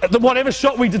got whatever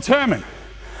shot we determine.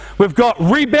 We've got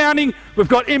rebounding, we've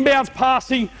got inbounds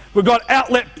passing, we've got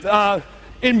outlet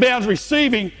inbounds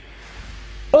receiving.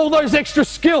 All those extra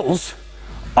skills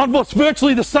on what's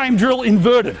virtually the same drill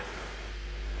inverted.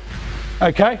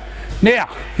 Okay? Now,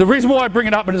 the reason why I bring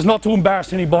it up is not to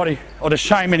embarrass anybody or to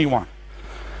shame anyone.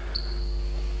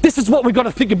 This is what we've got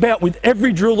to think about with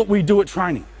every drill that we do at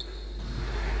training.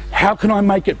 How can I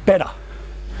make it better?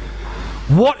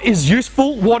 What is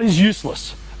useful? What is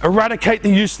useless? Eradicate the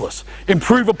useless.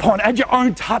 Improve upon. Add your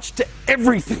own touch to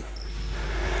everything.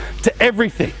 To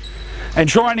everything. And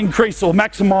try and increase or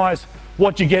maximize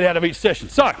what you get out of each session.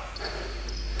 So,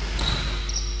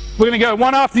 we're going to go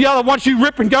one after the other. Once you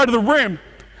rip and go to the rim,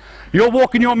 you're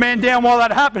walking your man down while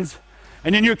that happens,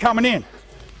 and then you're coming in.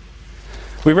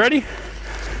 We ready?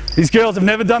 These girls have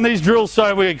never done these drills,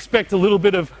 so we expect a little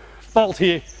bit of fault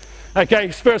here. Okay,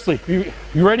 firstly, you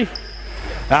ready?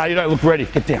 You don't look ready.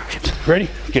 Get down. Ready?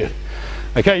 Good.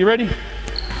 Okay, you ready?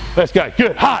 Let's go.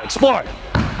 Good. Hard. Explode.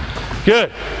 Good.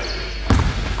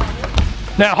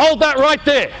 Now hold that right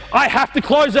there. I have to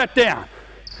close that down.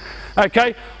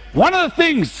 Okay? One of the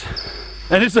things,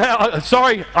 and this is how,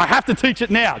 sorry, I have to teach it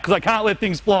now because I can't let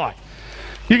things fly.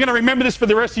 You're going to remember this for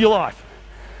the rest of your life.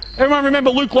 Everyone remember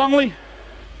Luke Longley?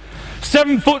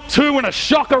 7'2" and a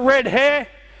shocker red hair.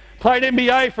 Played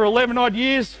NBA for 11 odd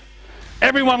years.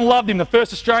 Everyone loved him, the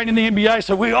first Australian in the NBA,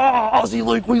 so Aussie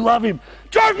Luke, we love him.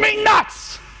 Drove me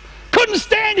nuts! Couldn't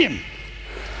stand him.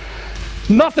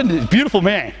 Nothing, beautiful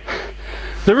man.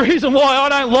 The reason why I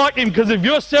don't like him, because if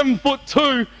you're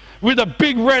 7'2" with a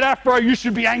big red afro, you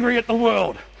should be angry at the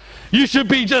world. You should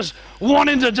be just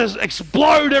wanting to just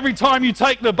explode every time you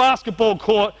take the basketball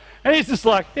court. And he's just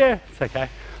like, yeah, it's okay.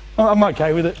 I'm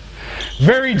okay with it.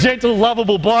 Very gentle,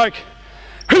 lovable bloke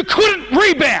who couldn't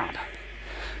rebound.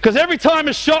 Because every time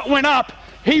a shot went up,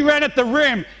 he ran at the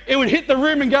rim. It would hit the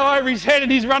rim and go over his head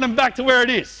and he's running back to where it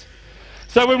is.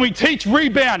 So when we teach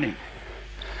rebounding,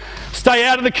 stay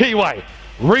out of the keyway.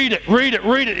 Read it, read it,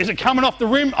 read it. Is it coming off the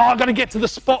rim? Oh, I've got to get to the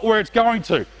spot where it's going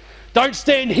to. Don't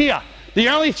stand here. The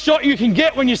only shot you can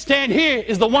get when you stand here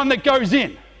is the one that goes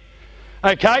in.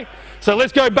 Okay? So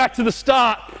let's go back to the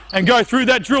start and go through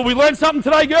that drill. We learned something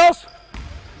today, girls?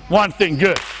 One thing,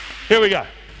 good. Here we go.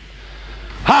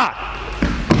 Hard.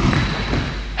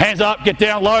 Hands up, get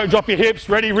down low, drop your hips,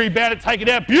 ready, rebound it, take it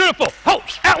out. Beautiful. Hold,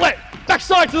 outlet,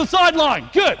 backside to the sideline.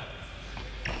 Good.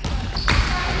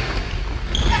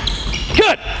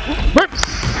 Good.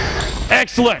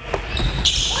 Excellent.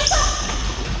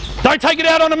 Don't take it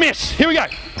out on a miss. Here we go.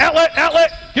 Outlet,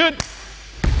 outlet. Good.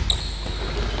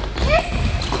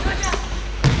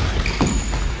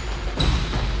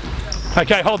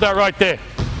 Okay, hold that right there.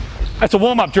 That's a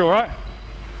warm-up drill, right?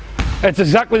 It's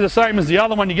exactly the same as the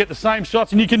other one. You get the same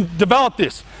shots and you can develop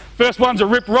this. First one's a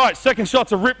rip right, second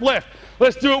shot's a rip left.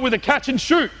 Let's do it with a catch and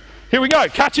shoot. Here we go,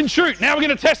 catch and shoot. Now we're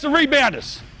going to test the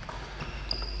rebounders.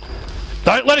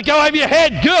 Don't let it go over your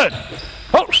head, good.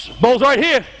 Oops, ball's right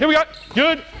here. Here we go,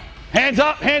 good. Hands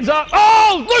up, hands up.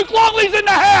 Oh, Luke Longley's in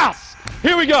the house.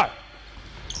 Here we go.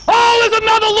 Oh, there's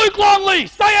another Luke Longley.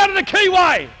 Stay out of the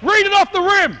keyway. Read it off the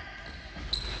rim.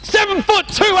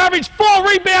 7'2", average 4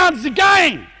 rebounds a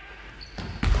game.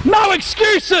 No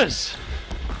excuses.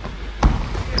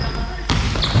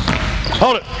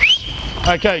 Hold it.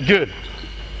 Okay, good.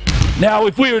 Now,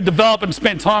 if we were to develop and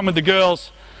spend time with the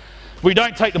girls, we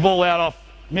don't take the ball out off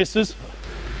misses.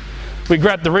 We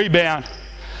grab the rebound.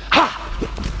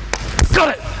 Ha!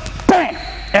 Got it! Bang!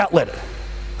 Outlet it.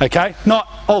 Okay? Not,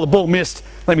 oh, the ball missed,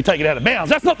 let me take it out of bounds.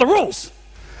 That's not the rules.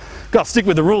 Got to stick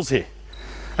with the rules here.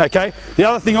 Okay? The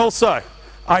other thing also,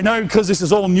 I know because this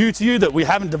is all new to you that we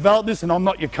haven't developed this and I'm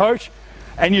not your coach,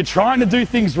 and you're trying to do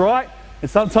things right, and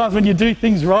sometimes when you do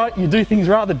things right, you do things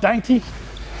rather dainty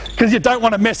because you don't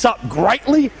want to mess up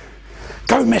greatly.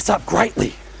 Go mess up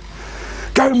greatly.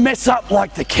 Go mess up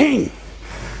like the king.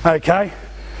 Okay?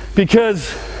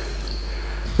 Because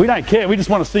we don't care, we just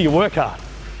want to see you work hard.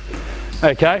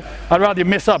 Okay? I'd rather you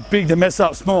mess up big than mess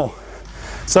up small.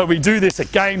 So we do this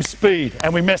at game speed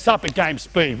and we mess up at game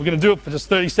speed. We're going to do it for just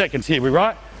 30 seconds here, we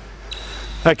right?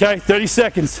 Okay, 30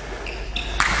 seconds.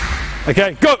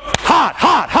 Okay, go. Hard,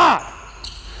 hard, hard.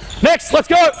 Next, let's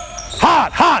go.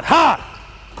 Hard, hard, hard.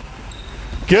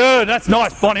 Good, that's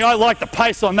nice, Bonnie. I like the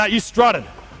pace on that. You strutted.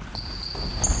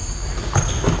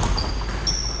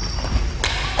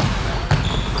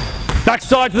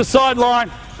 Backside to the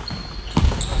sideline.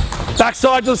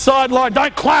 Backside to the sideline.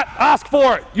 Don't clap. Ask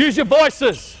for it. Use your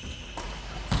voices.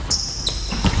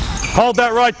 Hold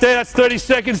that right there. That's 30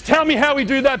 seconds. Tell me how we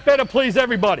do that better, please,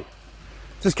 everybody.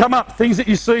 Just come up. Things that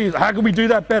you see. How can we do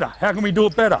that better? How can we do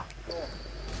it better?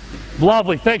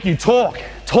 Lovely. Thank you. Talk.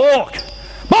 Talk.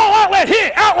 Ball outlet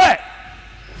here. Outlet.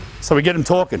 So we get them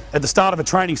talking at the start of a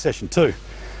training session too.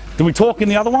 Do we talk in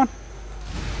the other one?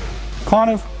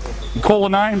 Kind of. You call a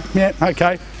name? Yeah.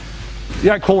 Okay. You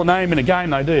don't call a name in a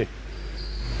game though, do you?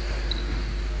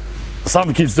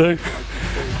 Some kids do.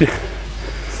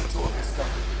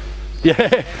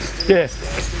 Yeah, yeah.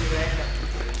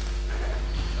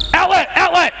 Outlet,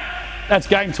 outlet! That's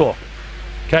game talk.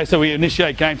 Okay, so we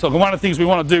initiate game talk. And one of the things we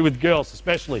want to do with girls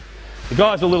especially, the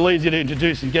guys are a little easier to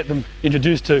introduce and get them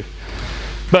introduced to.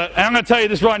 But I'm going to tell you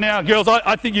this right now, girls,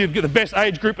 I think you've got the best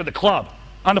age group at the club.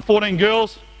 Under 14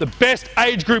 girls, the best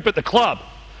age group at the club.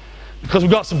 Because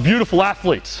we've got some beautiful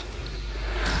athletes.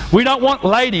 We don't want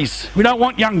ladies, we don't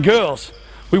want young girls.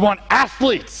 We want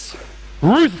athletes.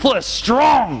 Ruthless,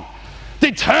 strong,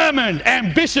 determined,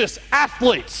 ambitious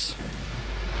athletes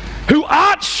who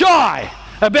aren't shy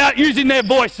about using their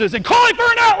voices and calling for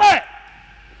an outlet.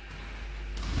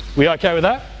 We okay with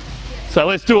that? So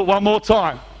let's do it one more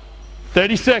time.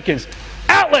 30 seconds.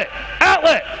 Outlet,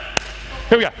 outlet.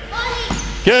 Here we go.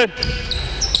 Good.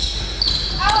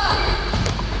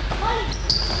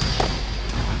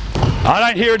 I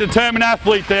don't hear a determined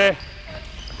athlete there.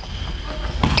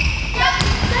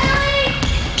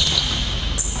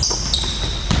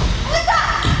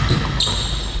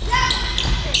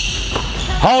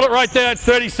 Hold it right there, it's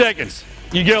 30 seconds.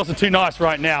 You girls are too nice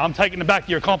right now. I'm taking back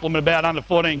your compliment about under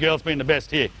 14 girls being the best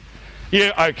here.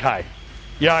 You're okay.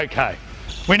 You're okay.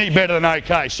 We need better than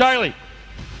okay. Shaylee,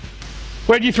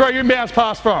 where'd you throw your inbounds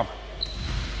pass from?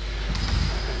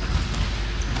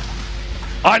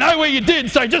 I know where you did,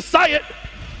 so just say it.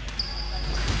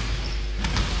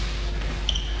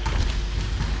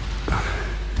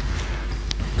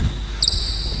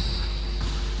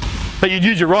 But you'd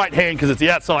use your right hand because it's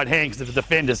the outside hand, because if the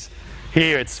defender's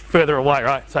here, it's further away,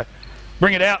 right? So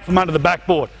bring it out from under the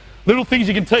backboard. Little things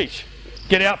you can teach.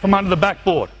 Get out from under the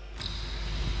backboard.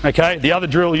 Okay, the other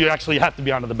drill, you actually have to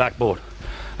be under the backboard.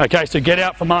 Okay, so get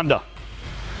out from under.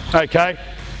 Okay,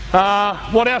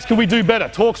 what else can we do better?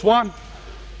 Talks one.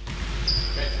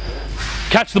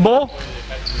 Catch the ball?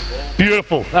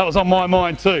 Beautiful, that was on my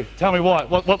mind too. Tell me why,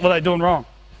 what were they doing wrong?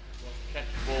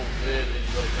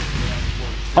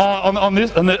 On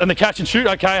this, and the catch and shoot,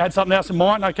 okay, I had something else in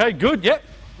mind, okay, good, yep,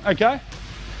 okay.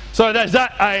 So is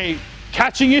that a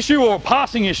catching issue or a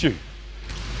passing issue?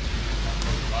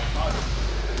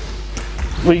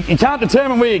 You can't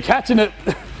determine where you're catching it,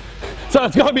 so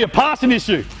it's got to be a passing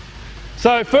issue.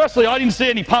 So firstly, I didn't see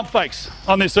any pump fakes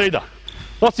on this either.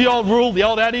 What's the old rule, the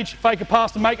old adage, fake a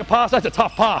pass to make a pass? That's a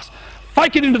tough pass.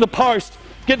 Fake it into the post,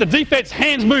 get the defense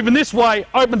hands moving this way,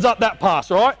 opens up that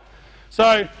pass, all right?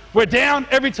 So we're down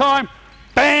every time,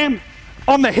 bam,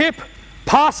 on the hip,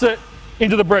 pass it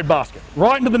into the breadbasket,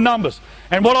 right into the numbers.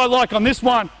 And what I like on this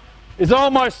one is I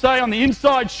almost say on the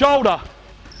inside shoulder,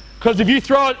 because if you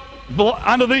throw it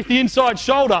underneath the inside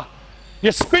shoulder,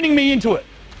 you're spinning me into it.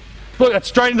 Look, that's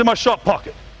straight into my shot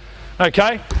pocket,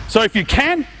 okay? So if you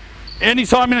can,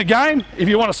 anytime in a game, if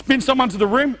you want to spin someone to the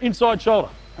rim, inside shoulder,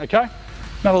 okay?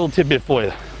 Another little tidbit for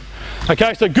you.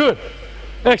 Okay, so good.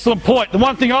 Excellent point. The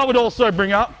one thing I would also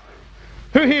bring up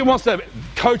Who here wants to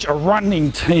coach a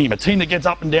running team, a team that gets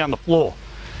up and down the floor?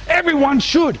 Everyone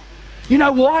should. You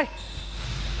know why?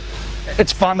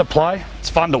 It's fun to play, it's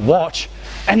fun to watch,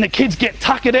 and the kids get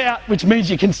tuckered out, which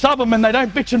means you can sub them and they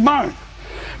don't bitch and moan,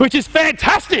 which is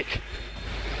fantastic.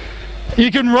 You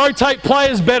can rotate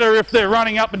players better if they're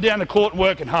running up and down the court and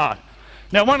working hard.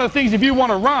 Now, one of the things, if you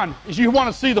want to run, is you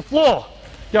want to see the floor.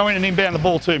 Go in and inbound the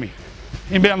ball to me.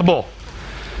 Inbound the ball.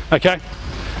 Okay?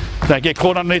 Don't get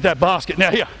caught underneath that basket.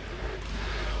 Now here.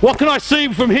 What can I see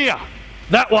from here?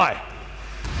 That way.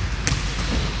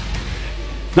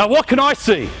 Now what can I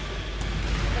see?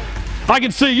 I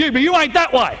can see you, but you ain't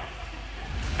that way.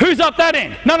 Who's up that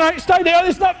end? No, no, stay there.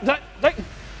 It's not.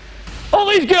 All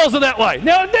these girls are that way.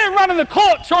 Now they're running the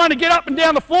court trying to get up and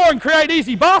down the floor and create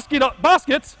easy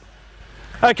baskets.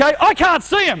 Okay, I can't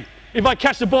see them if I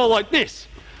catch the ball like this.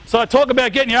 So I talk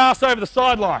about getting your ass over the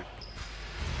sideline.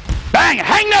 Bang,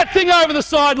 hang that thing over the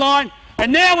sideline,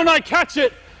 and now when I catch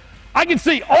it, I can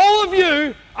see all of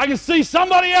you. I can see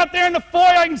somebody out there in the foyer.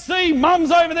 I can see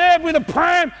mums over there with a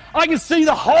pram. I can see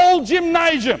the whole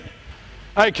gymnasium,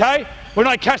 okay, when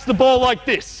I catch the ball like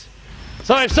this.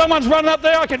 So if someone's running up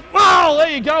there, I can, wow, there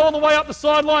you go, all the way up the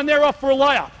sideline, they're off for a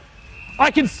layup.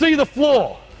 I can see the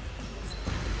floor.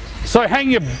 So hang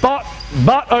your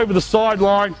butt over the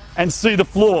sideline and see the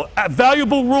floor. A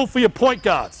valuable rule for your point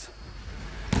guards.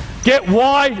 Get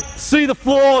wide, see the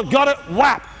floor, got it,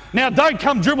 whap. Now don't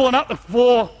come dribbling up the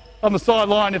floor on the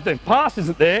sideline if the pass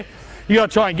isn't there. You got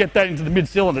to try and get that into the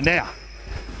mid-cylinder now.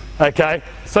 Okay,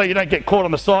 so you don't get caught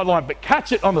on the sideline, but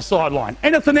catch it on the sideline.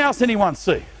 Anything else anyone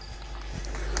see?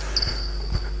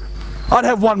 I'd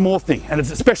have one more thing, and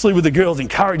it's especially with the girls,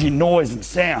 encouraging noise and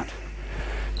sound.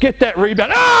 Get that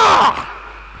rebound,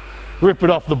 rip it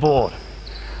off the board.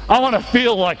 I want to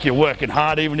feel like you're working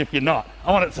hard even if you're not.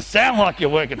 I want it to sound like you're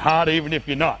working hard even if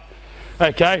you're not.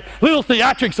 Okay, little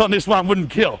theatrics on this one wouldn't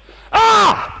kill.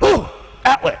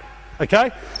 Outlet,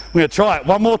 okay? We're going to try it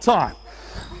one more time.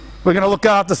 We're going to look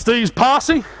after Steve's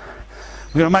passing.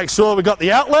 We're going to make sure we've got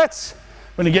the outlets.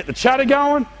 We're going to get the chatter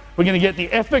going. We're going to get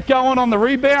the effort going on the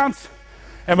rebounds.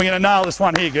 And we're going to nail this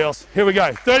one here, girls. Here we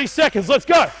go. 30 seconds. Let's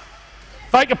go.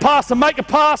 Fake a pass and make a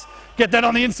pass. Get that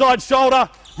on the inside shoulder.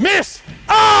 Miss.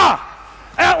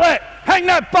 Outlet. Hang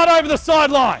that butt over the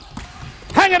sideline.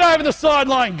 Hang it over the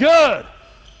sideline. Good.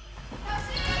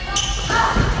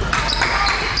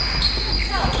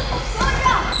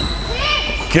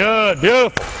 Good.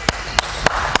 Beautiful.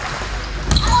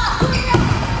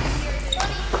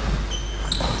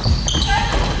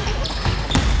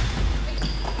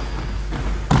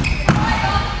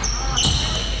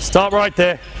 Stop right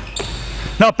there.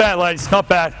 Not bad, ladies, not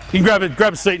bad. You can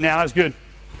grab a seat now, that's good.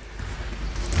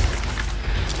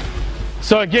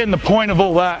 So again, the point of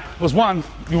all that was, one,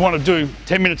 you want to do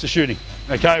 10 minutes of shooting.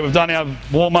 Okay, we've done our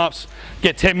warm-ups,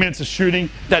 get 10 minutes of shooting,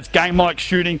 that's game-like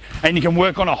shooting, and you can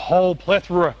work on a whole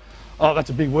plethora, oh, that's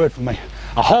a big word for me,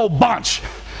 a whole bunch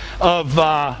of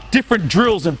different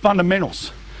drills and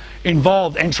fundamentals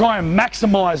involved, and try and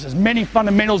maximize as many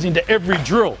fundamentals into every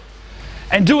drill.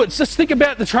 And do it. Just think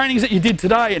about the trainings that you did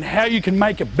today and how you can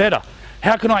make it better.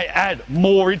 How can I add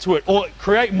more into it or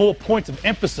create more points of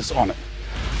emphasis on it?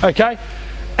 Okay?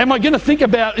 Am I going to think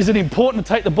about, is it important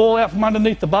to take the ball out from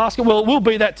underneath the basket? Well, it will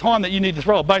be that time that you need to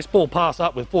throw a baseball pass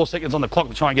up with 4 seconds on the clock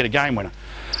to try and get a game winner.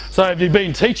 So if you've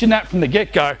been teaching that from the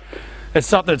get-go, it's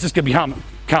something that's just going to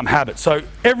become habit. So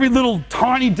every little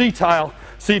tiny detail,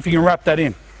 see if you can wrap that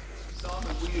in. Simon,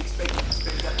 were you expecting to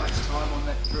spend that much time on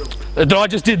that drill? That I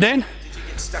just did then?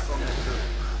 Stuck on that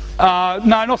drill?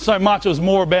 No, not so much. It was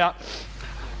more about,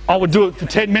 I would do it for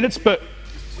 10 minutes, but...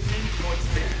 There's too many points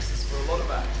of emphasis for a lot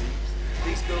of our teams.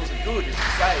 These girls are good, as you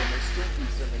say, and they're strengthening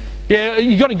something. Yeah,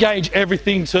 you've got to gauge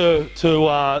everything to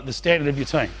the standard of your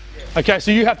team. Yeah. Okay,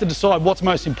 so you have to decide what's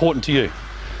most important to you.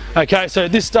 Okay, so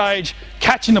at this stage,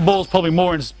 catching the ball is probably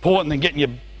more important than getting your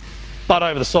butt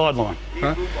over the sideline.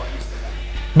 Yeah,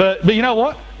 right? But you know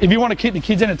what? If you want to keep the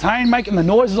kids entertained, making the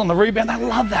noises on the rebound, they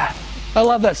love that. I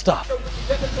love that stuff. So is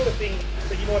that the sort of thing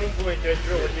that you might implement in a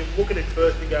drill and you look at it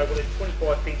first and go, well, there's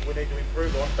 25 things we need to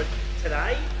improve on, but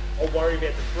today I'll worry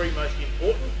about the 3 most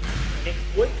important. Next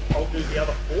week I'll do the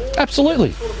other 4.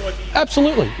 Absolutely. Sort of idea.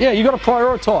 Absolutely. Yeah, you've got to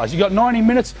prioritise. You've got 90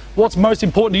 minutes. What's most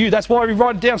important to you? That's why we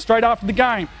write it down straight after the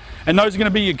game. And those are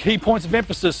going to be your key points of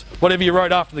emphasis, whatever you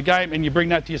wrote after the game, and you bring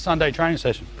that to your Sunday training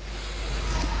session.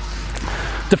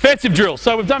 Defensive drills.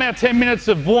 So we've done our 10 minutes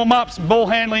of warm-ups, ball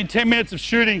handling, 10 minutes of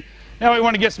shooting. Now we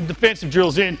want to get some defensive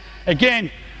drills in.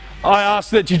 Again, I ask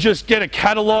that you just get a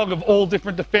catalogue of all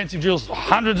different defensive drills,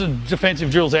 hundreds of defensive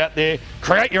drills out there.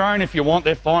 Create your own if you want,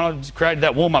 they're fine. I've just created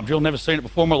that warm-up drill, never seen it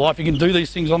before in my life. You can do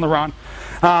these things on the run.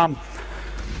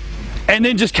 and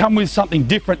then just come with something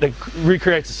different that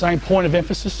recreates the same point of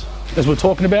emphasis as we're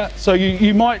talking about. So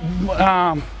you might,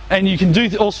 and you can do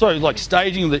also like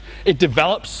staging that it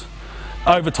develops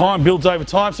over time, builds over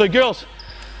time. So girls,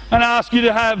 I'm going to ask you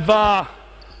to have,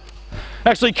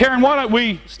 actually Karen, why don't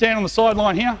we stand on the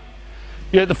sideline here?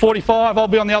 You're at the 45, I'll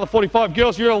be on the other 45.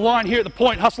 Girls, you're a line here at the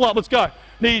point, hustle up, let's go.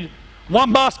 Need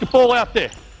one basketball out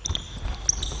there.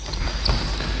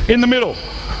 In the middle.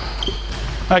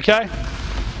 Okay?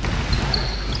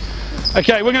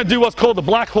 Okay, we're going to do what's called the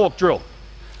Black Hawk drill.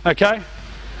 Okay?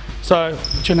 So,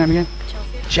 what's your name again?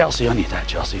 Chelsea, I need that,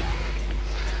 Chelsea.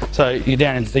 So, you're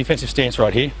down in the defensive stance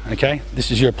right here. Okay? This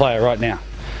is your player right now.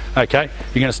 Okay?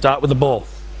 You're going to start with the ball.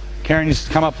 Karen, you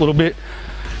just come up a little bit.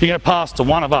 You're going to pass to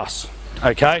one of us.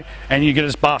 Okay? And you get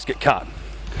this basket cut.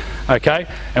 Okay?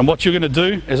 And what you're going to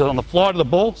do is on the fly to the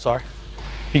ball, sorry,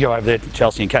 you go over there to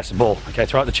Chelsea and catch the ball. Okay,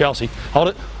 throw it to Chelsea. Hold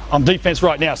it. I'm defense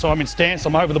right now, so I'm in stance,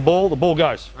 I'm over the ball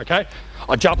goes, okay?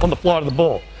 I jump on the fly to the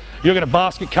ball. You're going to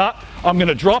basket cut, I'm going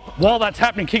to drop. While that's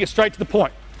happening, kick it straight to the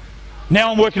point.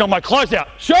 Now I'm working on my closeout.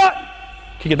 Shot!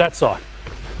 Kick it that side.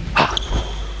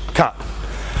 Cut.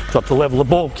 Drop the level of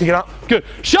the ball, kick it up. Good.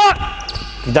 Shot!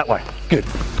 Kick that way. Good.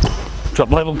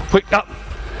 Drop level, quick, up.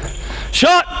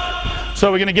 Shot! So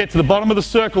we're going to get to the bottom of the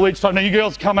circle each time. Now you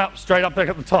girls come up, straight up back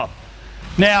at the top.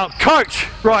 Now, coach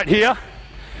right here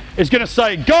is going to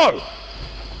say go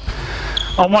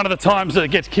on one of the times that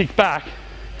it gets kicked back,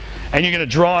 and you're going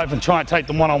to drive and try and take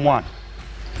them one-on-one.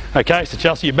 Okay, so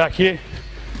Chelsea, you're back here.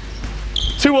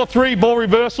 2 or 3 ball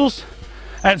reversals,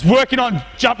 and it's working on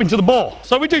jumping to the ball.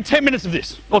 So we do 10 minutes of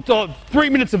this, or 3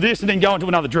 minutes of this, and then go into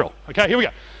another drill. Okay, here we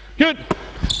go. Good.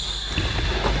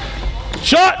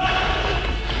 Shot.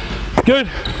 Good.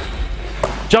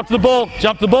 Jump to the ball,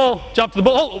 jump to the ball, jump to the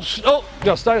ball. Oh,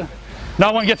 gotta stay.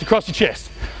 No one gets across your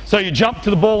chest. So you jump to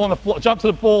the ball on the jump to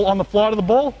the ball on the fly to the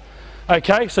ball.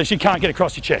 Okay, so she can't get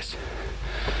across your chest.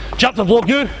 Jump to the ball,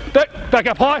 good. Back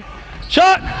up high.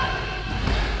 Shot.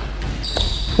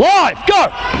 Live, go.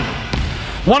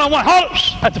 One-on-one, hold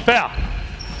it. That's a foul.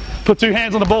 Put 2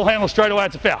 hands on the ball handle straight away,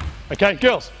 it's a foul. Okay,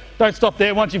 girls, don't stop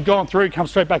there. Once you've gone through, come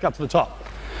straight back up to the top.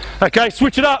 Okay,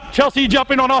 switch it up. Chelsea, you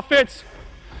jump in on offense.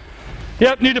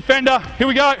 Yep, new defender. Here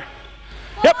we go.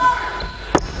 Yep.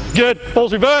 Good.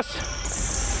 Ball's reverse.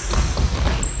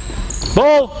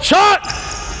 Ball. Shot.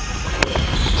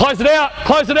 Close it out.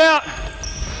 Close it out.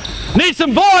 Need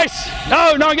some voice.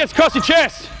 No one gets across your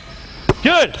chest.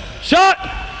 Good. Shot.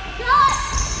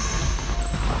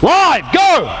 Live.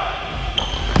 Go.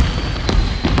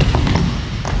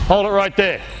 Hold it right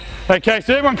there. Okay,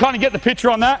 so everyone kind of get the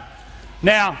picture on that.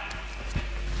 Now,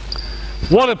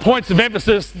 what are the points of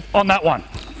emphasis on that one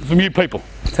from you people?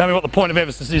 Tell me what the point of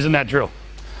emphasis is in that drill.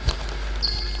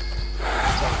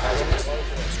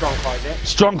 Strong closeout.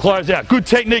 Strong closeout. Good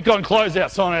technique on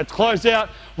closeout. So on our closeout,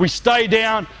 we stay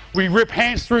down, we rip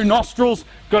hands through nostrils,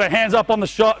 got our hands up on the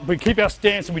shot, we keep our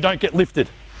stance and we don't get lifted.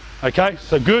 Okay,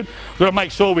 so good. We've got to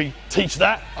make sure we teach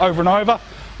that over and over.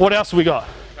 What else have we got?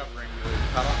 Covering the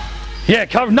cover. Yeah,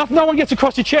 cover. No one gets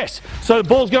across your chest. So the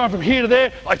ball's going from here to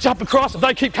there. I jump across. If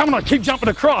they keep coming, I keep jumping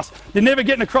across. They're never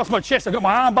getting across my chest. I've got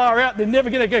my arm bar out. They're never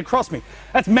going to get across me.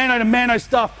 That's mano to mano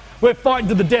stuff. We're fighting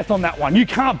to the death on that one. You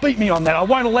can't beat me on that. I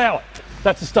won't allow it.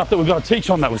 That's the stuff that we've got to teach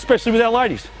on that, especially with our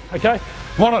ladies. Okay?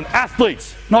 One on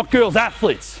athletes, not girls,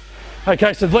 athletes.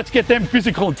 Okay, so let's get them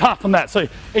physical and tough on that. So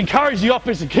encourage the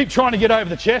offense to keep trying to get over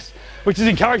the chest, which is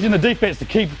encouraging the defense to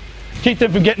keep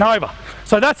them from getting over.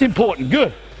 So that's important.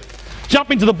 Good.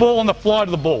 Jumping to the ball on the fly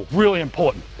to the ball, really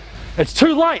important. It's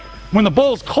too late when the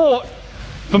ball's caught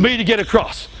for me to get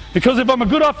across. Because if I'm a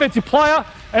good offensive player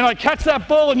and I catch that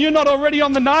ball and you're not already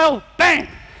on the nail, bang!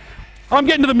 I'm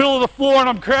getting to the middle of the floor and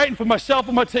I'm creating for myself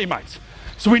and my teammates.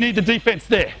 So we need the defense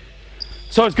there.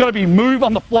 So it's got to be move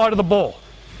on the fly to the ball.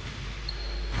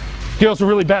 Girls are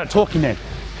really bad at talking then.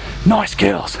 Nice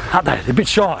girls, aren't they? They're a bit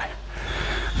shy.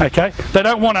 Okay, they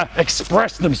don't want to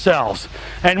express themselves,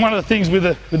 and one of the things with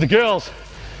the girls,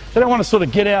 they don't want to sort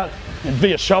of get out and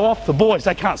be a show off. The boys,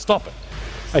 they can't stop it.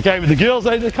 Okay, with the girls,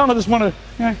 they kind of just want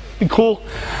to, be cool.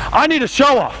 I need a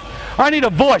show off. I need a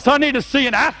voice. I need to see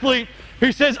an athlete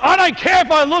who says, I don't care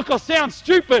if I look or sound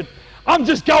stupid. I'm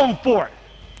just going for it.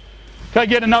 Can I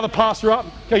get another passer up?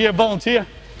 Can I get a volunteer?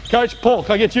 Coach Paul,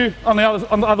 can I get you on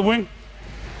the other wing?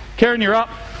 Karen, you're up.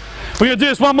 We're going to do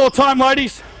this one more time,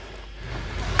 ladies.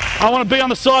 I want to be on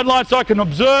the sideline so I can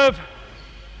observe.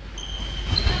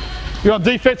 You're on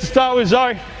defense to start with,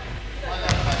 Zoe.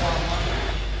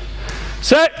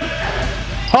 Set.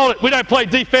 Hold it. We don't play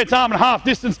defense arm and half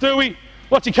distance, do we?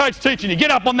 What's your coach teaching you?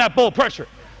 Get up on that ball, pressure.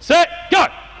 Set. Go.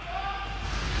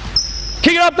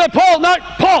 Kick it up there, Paul. No,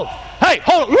 Paul. Hey,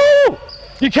 hold it. Woo!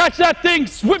 You catch that thing,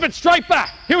 whip it straight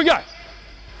back. Here we go.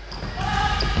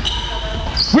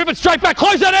 Whip it straight back,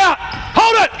 close that out.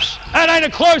 Hold it. That ain't a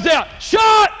close out.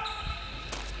 Shot.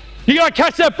 You got to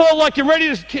catch that ball like you're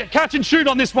ready to catch and shoot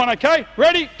on this one, okay?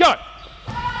 Ready? Go.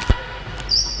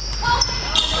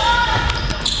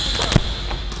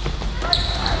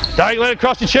 Don't let it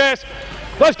cross your chest.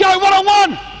 Let's go,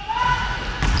 one-on-one.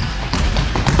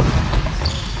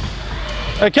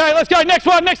 Okay, let's go. Next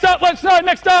one, next up. Let's go,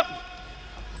 next up.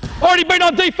 Already been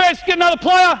on defense, get another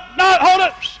player. No, hold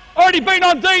it. Already been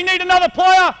on D, need another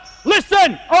player.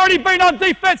 Listen, already been on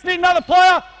defense, need another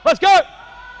player. Let's go.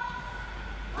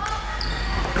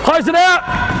 Close it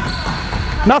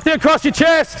out. Nothing across your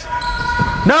chest.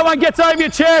 No one gets over your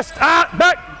chest. Back.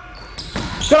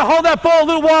 Got to hold that ball a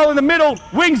little while in the middle.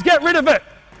 Wings, get rid of it.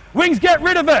 Wings, get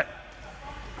rid of it.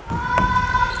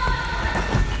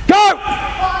 Go.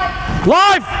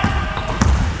 Live.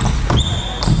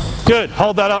 Good.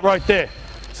 Hold that up right there.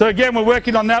 So again, we're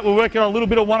working on that. We're working on a little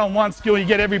bit of one-on-one skill. You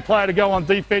get every player to go on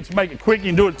defense, make it quick. You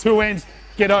can do it 2 ends.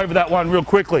 Get over that one real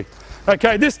quickly.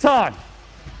 Okay, this time.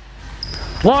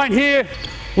 Line here,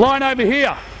 line over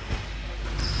here.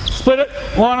 Split it,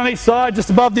 line on each side, just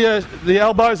above the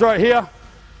elbows right here.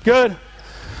 Good.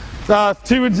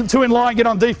 Two in line, get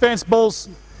on defense, balls.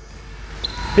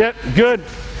 Yep, good.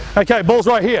 Okay, balls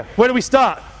right here. Where do we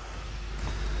start?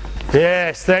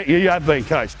 Yes, thank you, you have been,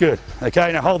 coach, good.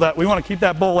 Okay, now hold that. We want to keep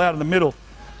that ball out of the middle.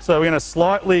 So we're going to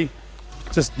slightly,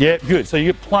 yeah, good. So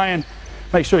you're playing,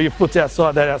 make sure your foot's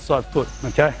outside that outside foot,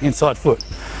 okay, inside foot.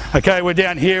 Okay, we're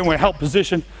down here and we're help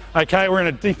position. Okay, we're in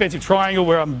a defensive triangle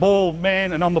where I'm ball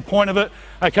man and I'm the point of it.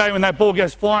 Okay, when that ball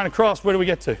goes flying across, where do we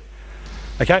get to?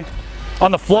 Okay,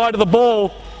 on the fly to the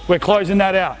ball, we're closing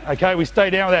that out. Okay, we stay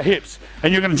down with our hips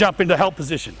and you're going to jump into help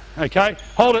position. Okay,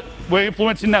 hold it. We're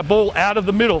influencing that ball out of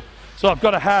the middle. So I've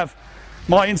got to have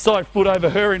my inside foot over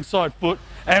her inside foot.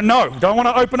 And no, don't want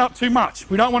to open up too much.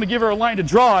 We don't want to give her a lane to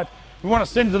drive. We want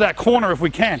to send her to that corner if we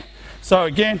can. So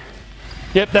again,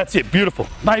 yep, that's it, beautiful.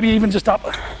 Maybe even just up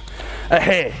a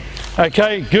hair.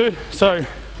 Okay, good. So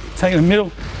take the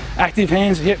middle, active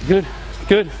hands, yep, good,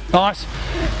 good, nice.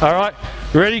 All right,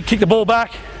 ready, kick the ball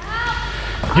back.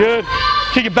 Good,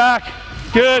 kick it back,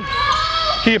 good,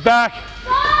 kick it back,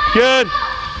 good,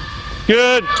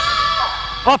 good.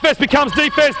 Offense becomes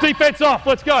defense, defense off,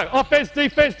 let's go. Offense,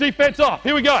 defense off,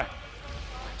 here we go.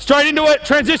 Straight into it,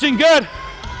 transition, good.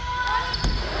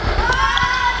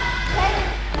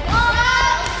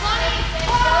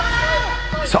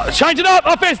 So, change it up,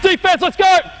 offense, defense, let's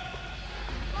go.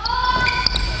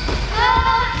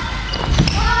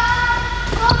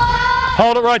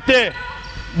 Hold it right there.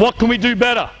 What can we do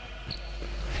better?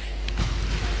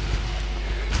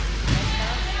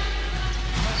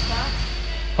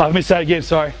 I missed that again,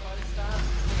 sorry.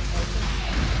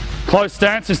 Close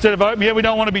stance instead of open. Yeah, we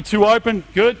don't want to be too open.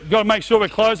 Good. Got to make sure we're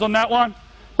closed on that one.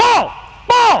 Ball!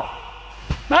 Ball!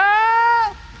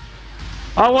 Ah!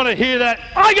 I want to hear that.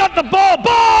 I got the ball!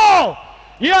 Ball!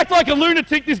 You act like a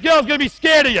lunatic, this girl's going to be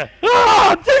scared of you.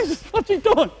 Oh, Jesus, what's she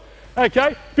doing?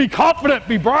 Okay? Be confident,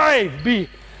 be brave, be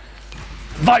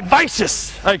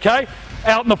vivacious, okay?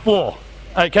 Out on the floor,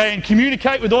 okay? And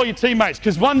communicate with all your teammates,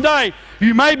 because one day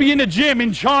you may be in a gym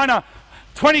in China,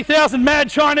 20,000 mad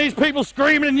Chinese people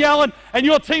screaming and yelling, and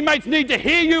your teammates need to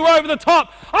hear you over the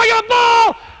top. I got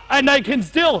ball! And they can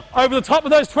still, over the top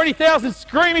of those 20,000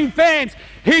 screaming fans,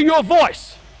 hear your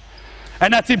voice.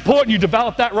 And that's important. You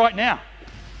develop that right now.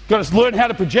 Got to learn how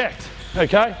to project,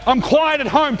 okay? I'm quiet at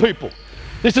home, people.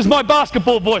 This is my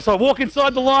basketball voice. I walk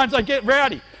inside the lines, I get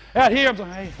rowdy. Out here, I'm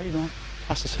like, hey, how you doing?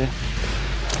 Nice to see you.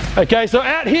 Okay, so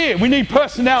out here, we need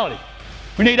personality.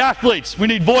 We need athletes. We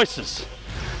need voices,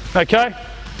 okay?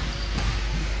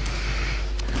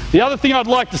 The other thing I'd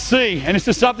like to see, and it's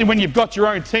just something when you've got your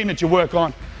own team that you work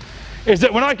on, is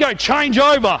that when I go change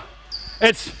over,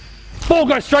 it's ball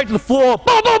goes straight to the floor,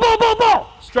 ball, ball, ball, ball,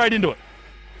 ball, straight into it.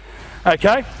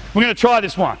 Okay, we're going to try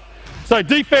this one. So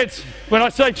defense, when I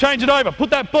say change it over, put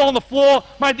that ball on the floor,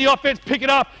 make the offense pick it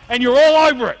up, and you're all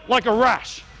over it like a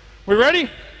rash. We ready?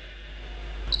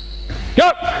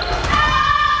 Go!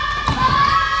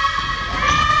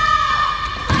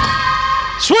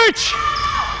 Switch!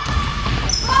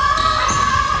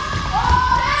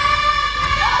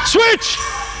 Switch!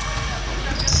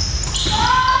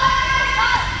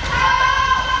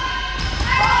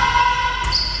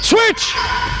 Switch!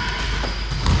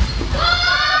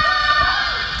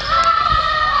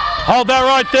 Hold that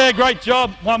right there, great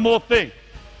job. One more thing.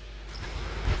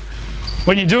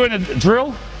 When you're doing a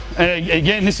drill, and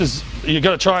again, you've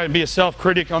got to try and be a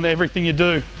self-critic on everything you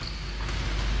do.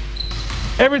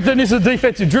 Everything is a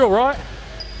defensive drill, right?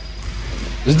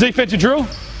 This is a defensive drill.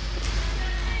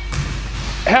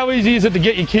 How easy is it to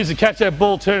get your kids to catch that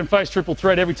ball, turn and face triple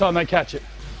threat every time they catch it?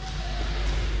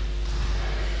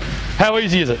 How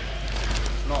easy is it?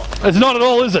 It's not at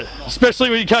all, is it? Especially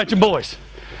when you're coaching boys.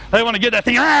 They want to get that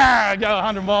thing, go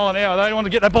 100 miles an hour. They want to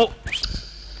get that ball,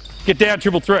 get down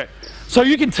triple threat. So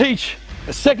you can teach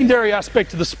a secondary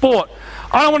aspect to the sport.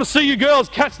 I don't want to see you girls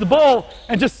catch the ball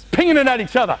and just pinging it at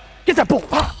each other. Get that ball.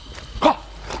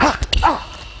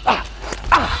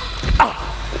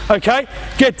 Okay,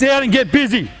 get down and get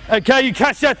busy. Okay, you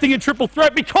catch that thing in triple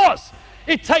threat because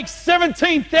it takes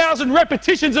 17,000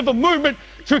 repetitions of a movement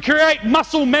to create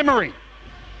muscle memory.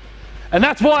 And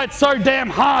that's why it's so damn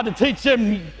hard to teach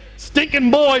them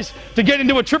stinking boys to get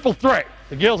into a triple threat.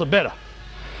 The girls are better.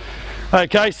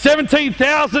 Okay,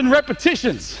 17,000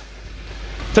 repetitions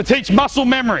to teach muscle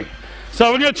memory.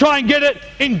 So we're going to try and get it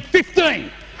in 15.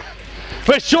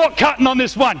 We're shortcutting on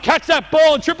this one. Catch that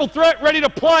ball in triple threat, ready to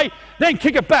play, then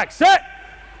kick it back. Set,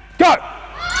 go.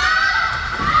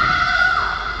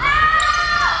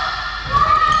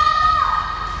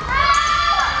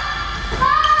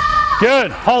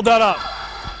 Good, hold that up.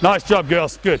 Nice job,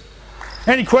 girls, good.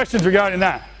 Any questions regarding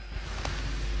that?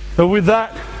 So with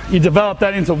that, you develop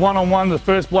that into one-on-one, the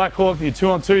first Black Hawk, then your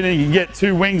two-on-two, then you can get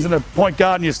 2 wings and a point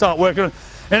guard and you start working on it.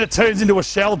 Then it turns into a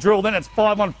shell drill, then it's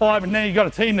 5-on-5, and then you've got a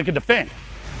team that can defend.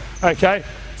 Okay,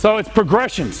 so it's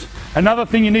progressions. Another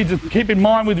thing you need to keep in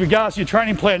mind with regards to your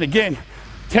training plan, again,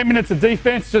 10 minutes of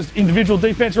defense, just individual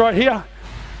defense right here.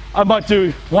 I might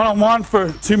do one-on-one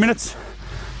for 2 minutes,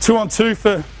 2-on-2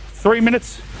 for 3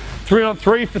 minutes,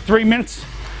 3-on-3 for 3 minutes.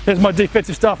 There's my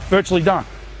defensive stuff virtually done.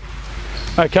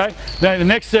 Okay, then in the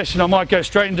next session I might go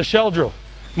straight into shell drill.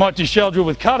 Might do shell drill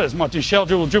with cutters, might do shell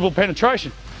drill with dribble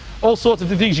penetration. All sorts of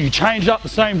things. You can change up the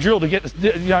same drill to get this,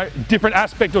 different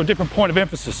aspect or a different point of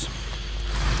emphasis.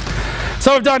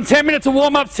 So we've done 10 minutes of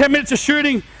warm-ups, 10 minutes of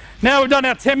shooting. Now we've done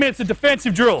our 10 minutes of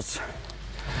defensive drills.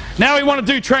 Now we want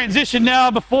to do transition.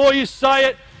 Now before you say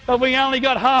it, but we only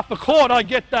got half a court, I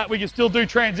get that, we can still do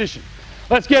transition.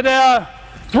 Let's get our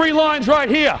 3 lines right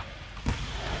here.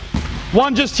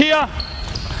 One just here,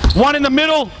 one in the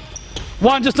middle,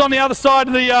 one just on the other side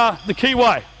of the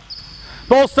keyway.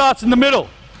 Ball starts in the middle.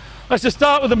 Let's just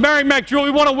start with the Merrimack drill.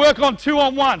 We want to work on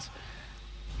 2-on-1s.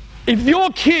 If your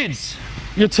kids,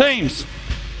 your teams,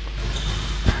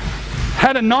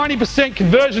 had a 90%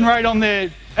 conversion rate on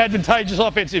their advantageous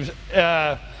offensive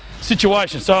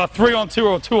situation, so a 3-on-2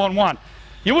 or a 2-on-1,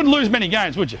 you wouldn't lose many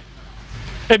games, would you?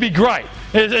 It'd be great.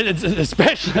 It's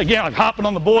especially, again, like harping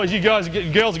on the boys. You guys,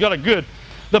 girls have got it good.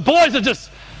 The boys are just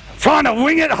trying to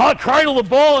wing it, cradle the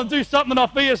ball and do something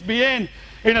off ESPN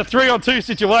in a 3-on-2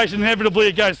 situation. Inevitably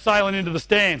it goes sailing into the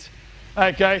stands.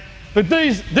 Okay, but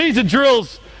these are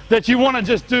drills that you want to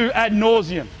just do ad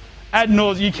nauseum. Ad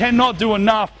nauseum. You cannot do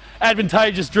enough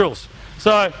advantageous drills.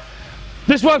 So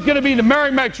this one's going to be the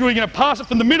Merrimack drill. You're going to pass it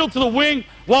from the middle to the wing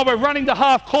while we're running to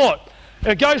half court.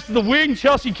 It goes to the wing,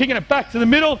 Chelsea kicking it back to the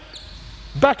middle,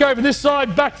 back over this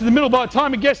side, back to the middle. By the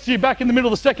time it gets to you back in the middle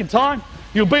the second time,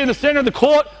 you'll be in the center of the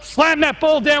court, slam that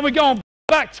ball down, we're going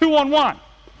back 2-on-1.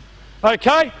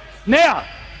 Okay? Now,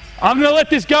 I'm going to let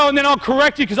this go and then I'll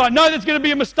correct you because I know there's going to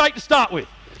be a mistake to start with.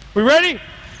 We ready?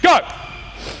 Go!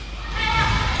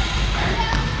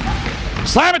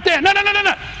 Slam it down. No.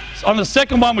 On the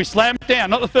second one, we slam it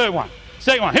down, not the third one.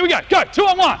 Second one. Here we go. Go.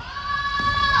 2-on-1.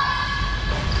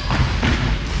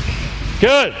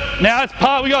 Good. Now that's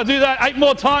part. We got to do that 8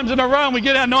 more times in a row and we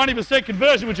get our 90%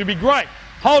 conversion, which would be great.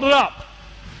 Hold it up.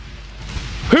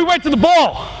 Who went to the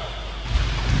ball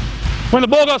when the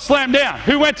ball got slammed down?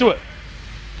 Who went to it?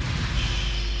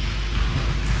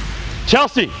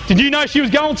 Chelsea. Did you know she was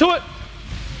going to it?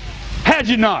 How'd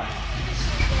you know?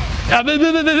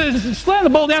 Slam the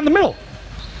ball down the middle.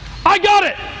 I got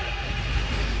it.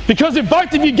 Because if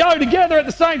both of you go together at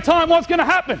the same time, what's going to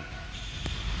happen?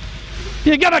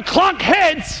 You're going to clunk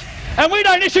heads, and we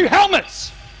don't issue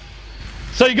helmets.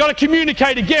 So you've got to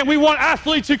communicate again. We want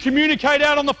athletes who communicate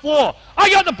out on the floor. I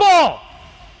got the ball.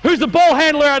 Who's the ball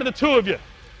handler out of the 2 of you?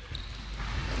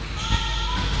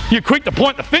 You're quick to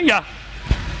point the finger.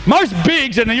 Most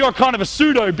bigs, and you're kind of a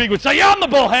pseudo big, would say, yeah, I'm the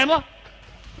ball handler.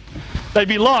 They'd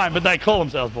be lying, but they call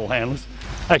themselves ball handlers.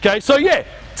 Okay, so yeah,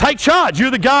 take charge. You're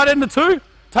the guard in the 2.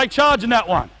 Take charge in that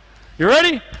one. You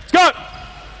ready? Let's go.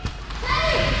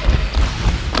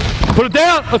 Put it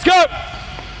down. Let's go.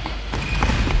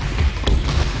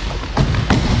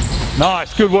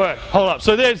 Nice, good work. Hold up.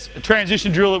 So there's a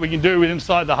transition drill that we can do with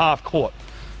inside the half court.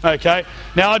 Okay.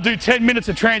 Now I do 10 minutes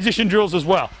of transition drills as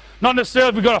well. Not necessarily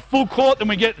if we've got a full court, then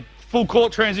we get full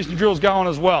court transition drills going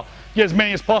as well. Get as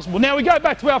many as possible. Now we go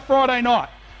back to our Friday night.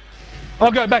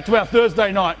 I'll go back to our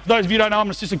Thursday night. For those of you who don't know, I'm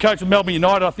an assistant coach with Melbourne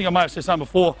United. I think I may have said something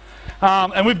before.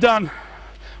 And we've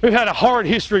had a horrid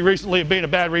history recently of being a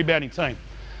bad rebounding team.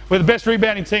 We're the best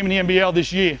rebounding team in the NBL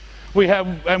this year. We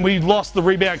lost the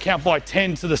rebound count by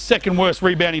 10 to the second worst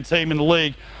rebounding team in the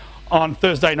league on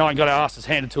Thursday night and got our asses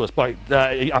handed to us by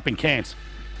up in Cairns.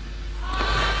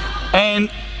 And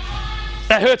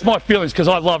that hurts my feelings because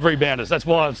I love rebounders. That's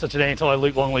why I'm such an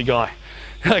anti-Luke Longley guy.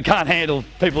 I can't handle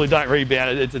people who don't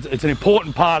rebound. It's an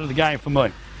important part of the game for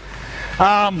me.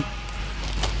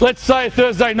 Let's say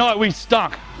Thursday night we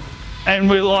stunk and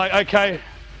we're like, okay,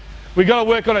 we got to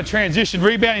work on a transition.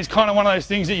 Rebounding is kind of one of those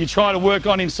things that you try to work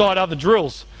on inside other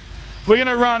drills. We're going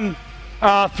to run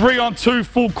 3-on-2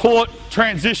 full court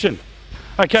transition.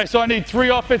 Okay, so I need 3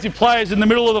 offensive players in the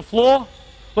middle of the floor.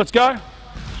 Let's go.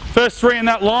 First 3 in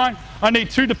that line. I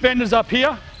need 2 defenders up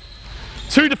here,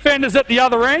 2 defenders at the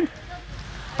other end.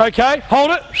 Okay,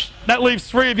 hold it. That leaves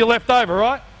 3 of you left over,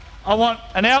 right? I want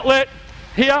an outlet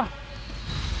here,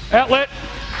 outlet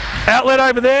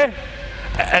over there,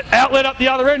 an outlet up the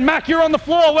other end. Mac, you're on the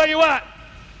floor. Where you at?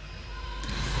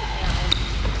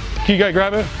 Can you go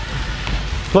grab her,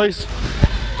 please?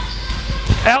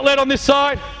 Outlet on this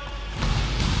side.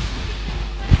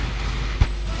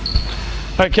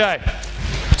 Okay,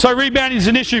 so rebounding is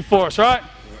an issue for us, right?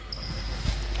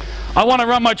 I want to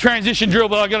run my transition drill,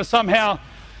 but I've got to somehow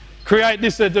create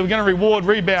this that we're going to reward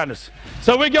rebounders.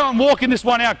 So we're going walking this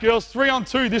one out, girls.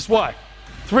 3-on-2 this way.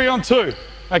 3-on-2.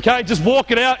 Okay, just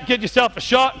walk it out, get yourself a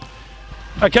shot.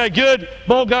 Okay, good.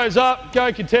 Ball goes up,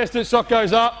 go contest it, shot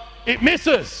goes up. It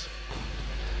misses.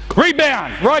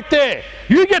 Rebound, right there.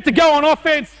 You get to go on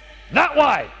offense that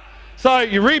way. So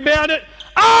you rebound it.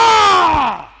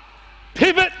 Ah!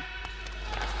 Pivot.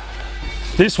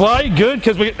 This way, good,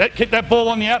 because we keep that ball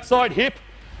on the outside hip.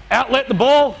 Outlet the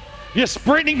ball. You're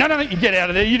sprinting. No, you get out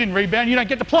of there. You didn't rebound. You don't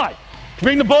get to play.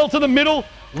 Bring the ball to the middle.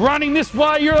 Running this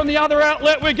way. You're on the other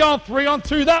outlet. We're going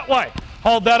 3-on-2 that way.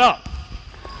 Hold that up.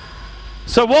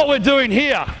 So what we're doing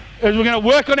here is we're going to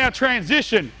work on our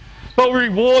transition, but we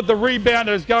reward the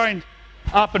rebounder going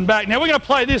up and back. Now we're going to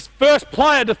play this first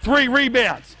player to 3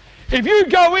 rebounds. If you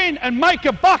go in and make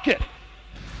a bucket,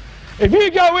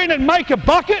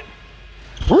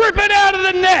 rip it out of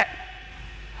the net.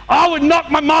 I would knock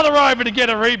my mother over to get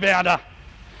a rebounder.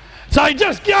 So you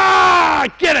just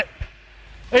get it.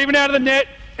 Even out of the net,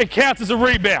 it counts as a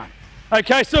rebound.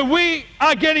 Okay, so we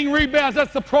are getting rebounds.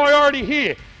 That's the priority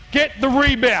here. Get the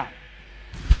rebound.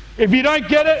 If you don't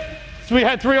get it, so we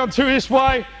had 3-on-2 this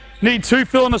way, need 2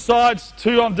 filling the sides,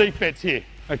 2 on defense here.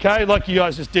 Okay, like you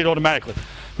guys just did automatically.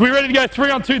 Are we ready to go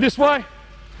 3-on-2 this way?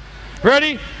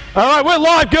 Ready? All right, we're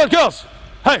live, girls.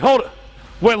 Hey, hold it.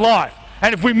 We're live.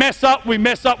 And if we mess up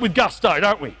with gusto,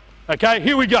 don't we? Okay,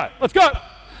 here we go. Let's go.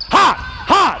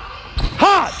 Hard.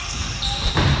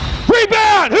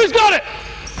 Rebound. Who's got it?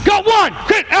 Got one.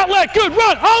 Quick, outlet. Good.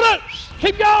 Run. Hold it.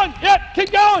 Keep going. Yep,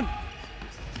 keep going.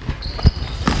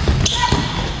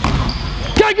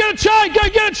 Go get a chain. Go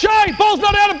get a chain. Ball's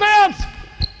not out of bounds.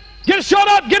 Get a shot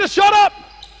up. Get a shot up.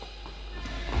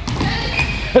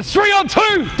 It's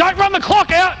 3-on-2. Don't run the clock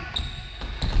out.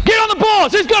 Get on the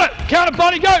boards. Who's got it? Counter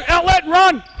body, go. Outlet and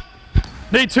run.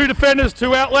 Need 2 defenders,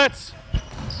 2 outlets.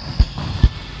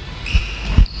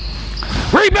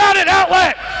 Rebound it,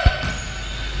 outlet.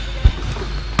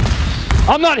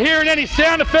 I'm not hearing any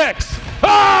sound effects.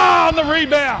 Ah, on the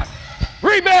rebound.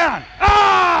 Rebound.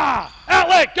 Ah,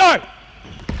 outlet, go.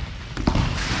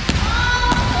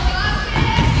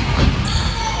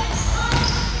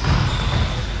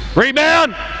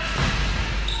 Rebound.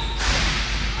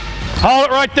 Hold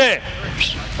it right there.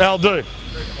 That'll do.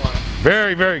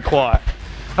 Very, very quiet.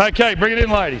 Okay, bring it in,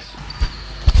 ladies.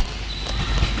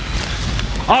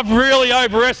 I've really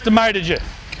overestimated you.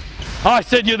 I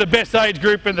said you're the best age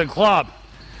group in the club,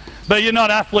 but you're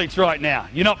not athletes right now.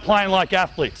 You're not playing like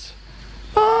athletes.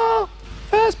 Ball,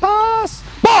 first pass.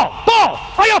 Ball.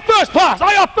 I got first pass.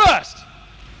 I got first.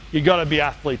 You got to be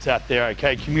athletes out there,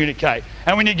 okay? Communicate.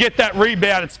 And when you get that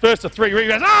rebound, it's first to 3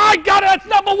 rebounds. Oh, I got it. That's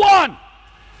number 1.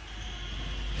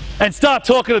 And start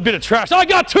talking a bit of trash. I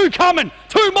got 2 coming.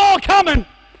 2 more coming.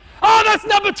 Oh, that's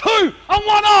number 2. I'm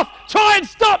 1 off. Try and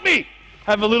stop me.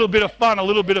 Have a little bit of fun, a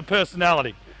little bit of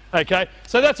personality. Okay,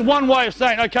 so that's one way of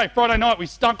saying, okay, Friday night we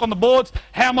stunk on the boards.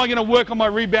 How am I going to work on my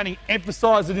rebounding?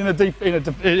 Emphasise it in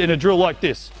a drill like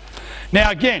this.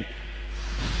 Now again,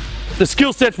 the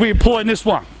skill sets we employ in this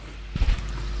one.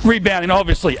 Rebounding,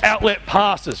 obviously, outlet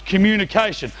passes,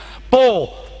 communication,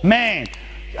 ball, man,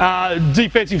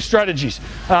 defensive strategies,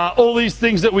 all these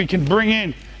things that we can bring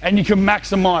in and you can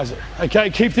maximise it, okay?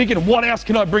 Keep thinking, what else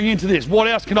can I bring into this? What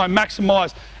else can I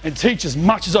maximise and teach as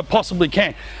much as I possibly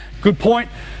can? Good point.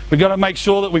 We've got to make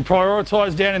sure that we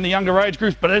prioritise down in the younger age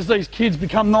groups, but as these kids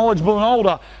become knowledgeable and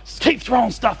older, keep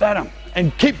throwing stuff at them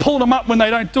and keep pulling them up when they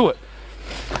don't do it.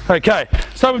 Okay,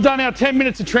 so we've done our 10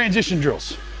 minutes of transition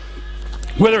drills,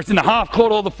 whether it's in the half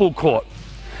court or the full court.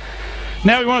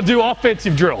 Now we want to do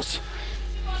offensive drills.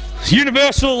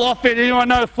 Universal offense, anyone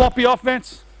know floppy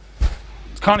offense?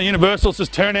 It's kind of universal, it's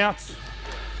just turnouts.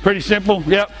 Pretty simple,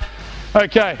 yep.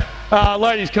 Okay,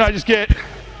 ladies, can I just get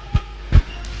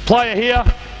player here,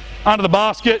 under the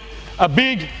basket, a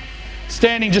big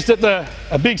standing just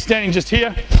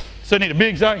here. So need a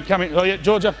big zone, come in, oh yeah,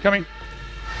 Georgia, come in.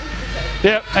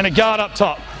 Yep, and a guard up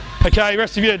top. Okay,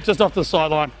 rest of you just off to the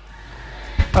sideline.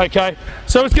 Okay,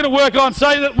 so it's going to work on,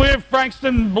 say that we're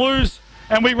Frankston Blues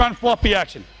and we run floppy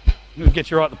action. We'll get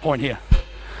you right at the point here.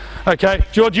 Okay,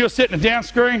 George, you're setting a down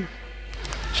screen.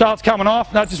 Charlotte's coming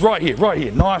off. No, just right here.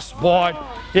 Nice, wide.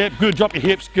 Yep, good, drop your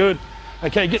hips, good.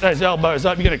 Okay, get those elbows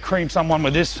up. You're going to cream someone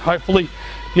with this, hopefully.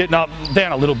 Getting up,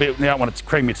 down a little bit. You don't want to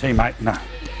cream your teammate. No,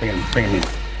 bring him in.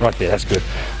 Right there, that's good.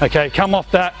 Okay, come off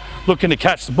that. Looking to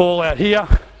catch the ball out here.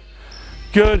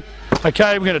 Good.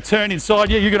 Okay, we're going to turn inside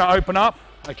you. You're going to open up.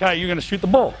 Okay, you're going to shoot the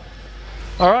ball.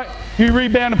 All right, you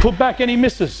rebound and put back any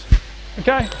misses.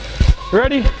 Okay,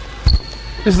 ready?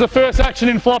 This is the first action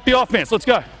in floppy offense. Let's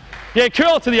go. Yeah,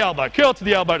 curl it to the elbow. Curl it to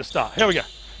the elbow to start. Here we go.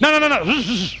 No.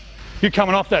 You're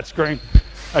coming off that screen.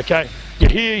 Okay, you're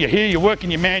here, you're working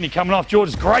your man, you're coming off.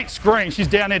 George's great screen. She's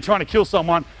down there trying to kill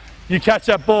someone. You catch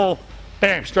that ball,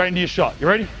 bam, straight into your shot. You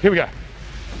ready? Here we go.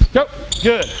 Go.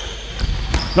 Good.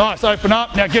 Nice, open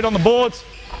up. Now get on the boards.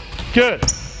 Good.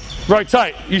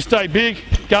 Rotate. You stay big,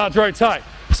 guards rotate.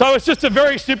 So it's just a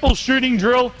very simple shooting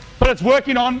drill, but it's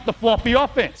working on the floppy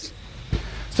offense.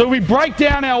 So we break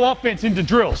down our offense into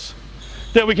drills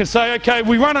that we can say, okay,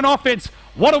 we run an offense,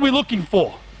 what are we looking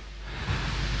for?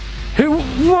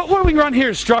 What do we run here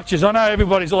as structures? I know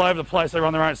everybody's all over the place, they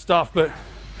run their own stuff, but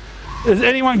has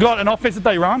anyone got an offense that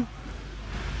they run?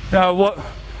 What?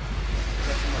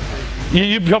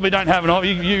 You probably don't have an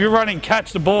offense. You're running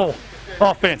catch the ball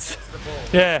offense.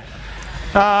 Yeah.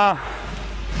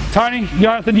 Tony,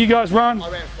 Jonathan, you guys run? I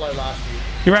ran flow last year.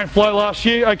 You ran flow last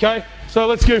year? Okay. So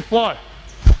let's go flow.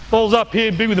 Ball's up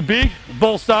here, big with the big.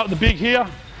 Ball start with the big here.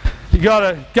 You got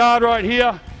a guard right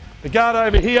here, the guard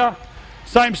over here.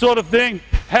 Same sort of thing.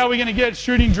 How are we going to get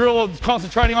shooting drill or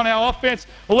concentrating on our offense?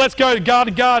 Well, let's go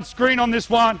to guard screen on this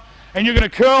one. And you're going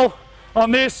to curl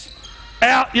on this.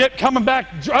 Out, yep, coming back.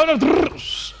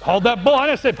 Hold that ball. I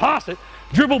just said pass it.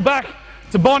 Dribble back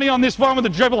to Bonnie on this one with a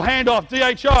dribble handoff,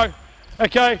 DHO.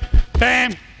 Okay,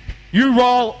 bam. You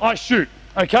roll, I shoot.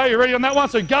 Okay, you ready on that one?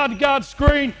 So guard to guard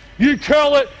screen. You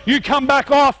curl it, you come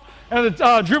back off, and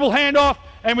the dribble handoff,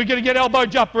 and we're going to get elbow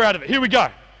jumper out of it. Here we go.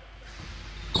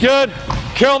 Good.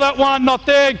 Curl that one, not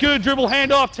there. Good. Dribble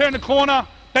handoff, turn the corner,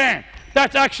 bam.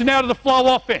 That's action out of the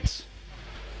flow offense.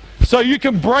 So you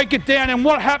can break it down, and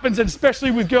what happens, and especially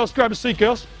with girls, grab a seat,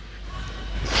 girls.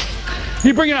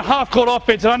 You bring in a half court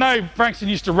offense, and I know Frankston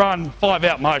used to run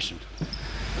 5-out motion.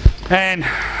 And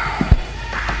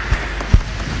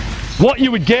what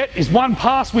you would get is one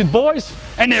pass with boys,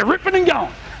 and they're ripping and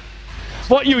going.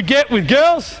 What you would get with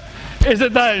girls is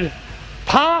that they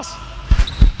pass,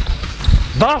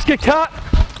 basket cut,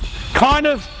 kind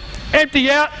of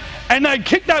empty out, and they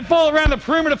kick that ball around the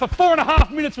perimeter for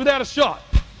 4.5 minutes without a shot.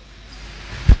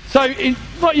 So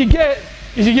what you get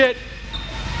is you get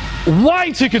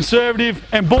way too conservative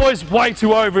and boys way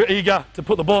too over eager to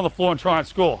put the ball on the floor and try and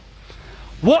score.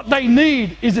 What they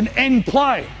need is an end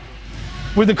play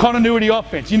with the continuity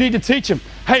offense. You need to teach them,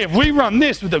 hey, if we run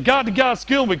this with the guard-to-guard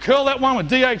skill, we curl that one with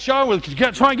DHO, we'll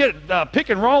try and get pick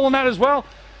and roll on that as well,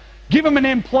 give them an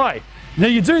end play. Now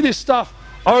you do this stuff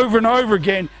over and over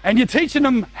again, and you're teaching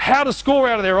them how to score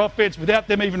out of their offense without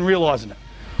them even realising it.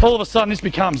 All of a sudden this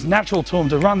becomes natural to them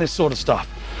to run this sort of stuff.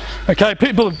 Okay,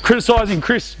 people are criticising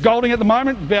Chris Golding at the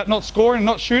moment about not scoring and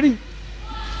not shooting.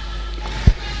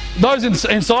 Those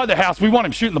inside the house, we want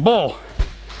him shooting the ball.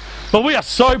 But we are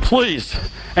so pleased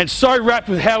and so wrapped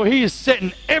with how he is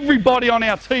setting everybody on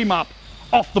our team up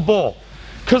off the ball.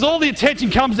 Because all the attention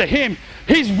comes to him.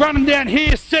 He's running down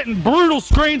here, setting brutal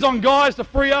screens on guys to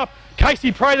free up.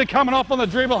 Casey Prather coming off on the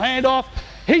dribble handoff.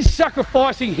 He's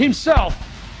sacrificing himself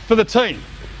for the team.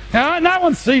 Now, no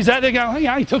one sees that. They're going,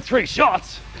 he took 3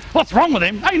 shots. What's wrong with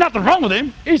him? Ain't nothing wrong with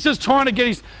him. He's just trying to get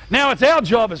his... Now it's our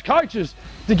job as coaches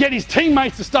to get his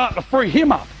teammates to start to free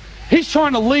him up. He's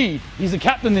trying to lead. He's the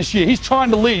captain this year. He's trying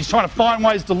to lead. He's trying to find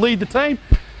ways to lead the team.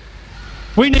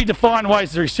 We need to find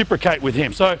ways to reciprocate with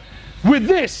him. So with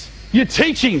this, you're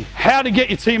teaching how to get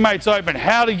your teammates open,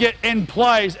 how to get end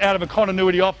plays out of a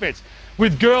continuity offense.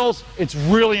 With girls, it's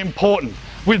really important.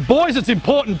 With boys, it's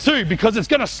important too, because it's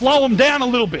going to slow them down a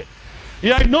little bit.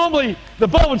 You know, normally the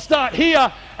ball would start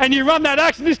here and you run that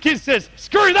action, this kid says,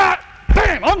 screw that,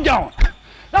 bam, I'm going.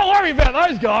 Don't worry about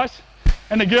those guys.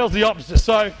 And the girls the opposite.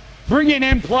 So bring in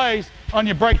end plays on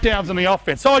your breakdowns on the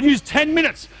offense. So I'd use 10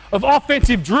 minutes of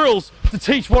offensive drills to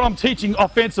teach what I'm teaching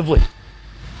offensively.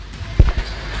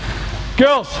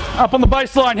 Girls, up on the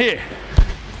baseline here.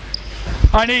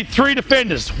 I need 3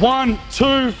 defenders. 1,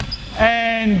 2,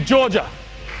 and Georgia.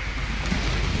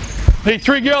 Need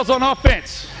 3 girls on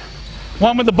offense.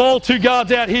 1 with the ball, 2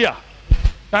 guards out here.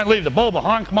 Don't leave the ball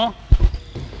behind, come on.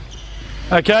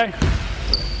 Okay.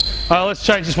 All right, let's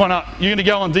change this one up. You're going to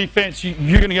go on defense.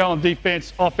 You're going to go on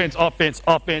defense, offense, offense,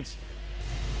 offense,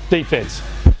 defense.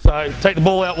 So take the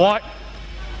ball out white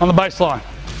on the baseline.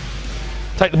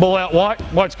 Take the ball out white.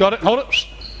 White's got it. Hold it.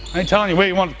 I ain't telling you where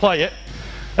you want it to play yet.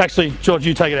 Actually, George,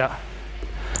 you take it out.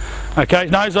 Okay,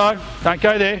 no, Zoe, don't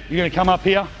go there. You're going to come up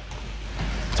here.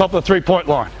 Top of the 3-point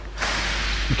line.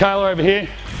 Michaela over here.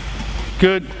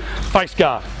 Good. Face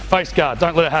guard. Face guard.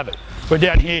 Don't let her have it. We're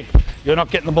down here. You're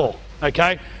not getting the ball.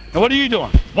 Okay? Now what are you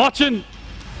doing? Watching?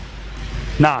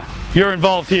 Nah. You're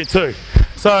involved here too.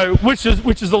 So which is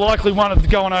the likely one of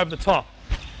going over the top?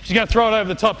 If you're going to throw it over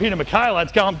the top here to Michaela,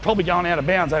 it's probably going out of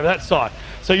bounds over that side.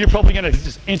 So you're probably going to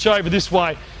just inch over this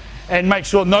way and make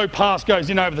sure no pass goes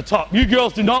in over the top. You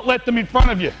girls, do not let them in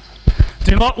front of you.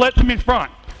 Do not let them in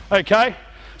front. Okay?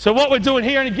 So what we're doing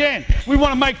here, and again, we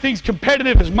want to make things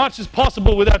competitive as much as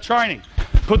possible with our training.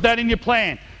 Put that in your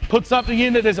plan. Put something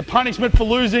in that there's a punishment for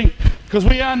losing, because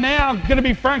we are now going to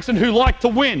be Frankston who like to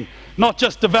win, not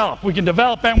just develop. We can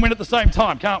develop and win at the same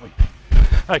time, can't we?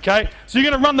 Okay, so you're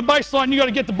going to run the baseline, you've got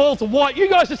to get the ball to white. You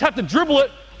guys just have to dribble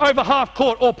it over half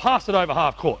court or pass it over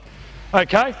half court.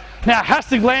 Okay, now it has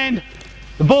to land,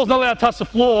 the ball's not allowed to touch the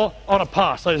floor on a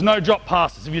pass, so there's no drop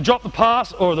passes. If you drop the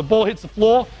pass or the ball hits the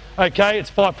floor, okay, it's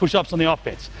 5 push-ups on the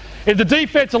offense. If the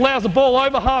defense allows the ball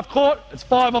over half court, it's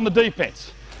 5 on the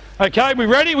defense. Okay, we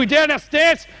ready? We down our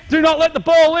stance. Do not let the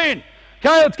ball in.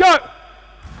 Okay, let's go.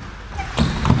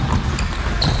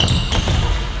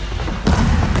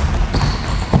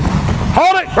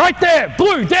 Hold it right there.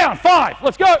 Blue down, 5.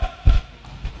 Let's go.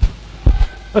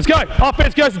 Let's go.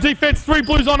 Offense goes to defense. 3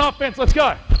 blues on offense. Let's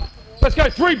go. Let's go.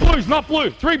 3 blues, not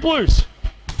blue. 3 blues.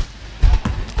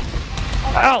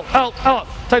 Out.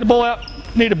 Take the ball out.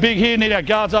 Need a big here. Need our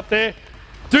guards up there.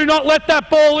 Do not let that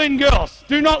ball in, girls.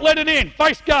 Do not let it in.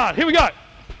 Face guard. Here we go.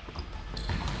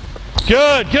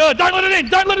 Good. Don't let it in.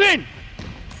 Don't let it in.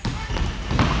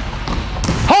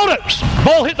 Hold it.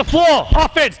 Ball hit the floor.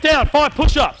 Offense down. 5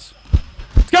 push-ups.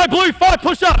 Let's go, blue. 5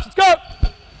 push-ups. Let's go.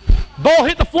 Ball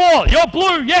hit the floor. You're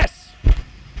blue. Yes.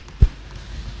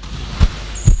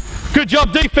 Good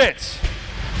job, defense.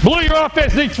 Blue, your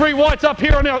offense. Need 3 whites up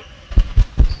here on our...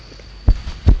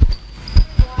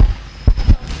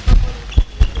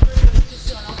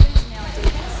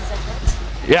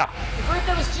 Yeah. The group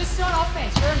that was just on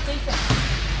offense, you're on defense.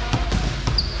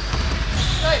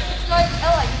 Let's go,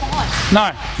 Ella, you're behind.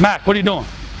 No, Mac, what are you doing?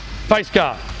 Face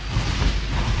guard.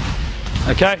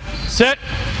 Okay, set,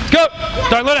 go.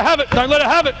 Don't let her have it, don't let her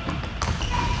have it.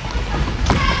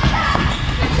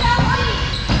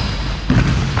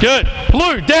 Good,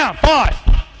 blue, down, 5.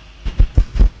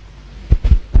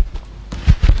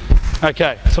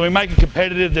 Okay, so we make it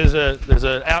competitive. There's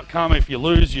an outcome. If you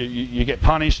lose, you get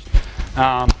punished.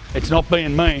 It's not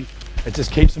being mean, it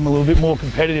just keeps them a little bit more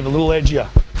competitive, a little edgier.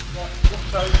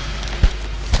 So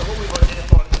what we've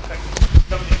identified is the fact that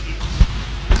some of the kids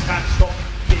can't stop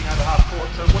getting over half court.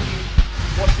 So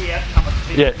what's the outcome of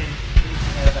the team? Yeah.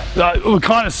 Out of that? We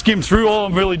kind of skim through. All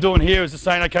I'm really doing here is just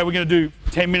saying, okay, we're going to do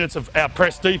 10 minutes of our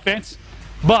press defense,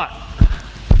 but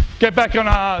get back on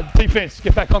our defense,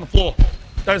 get back on the floor.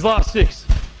 Those last 6.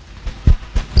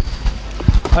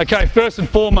 Okay, first and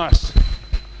foremost,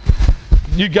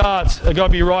 you guards are got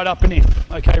to be right up and in.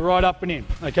 Okay, right up and in.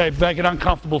 Okay, make it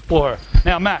uncomfortable for her.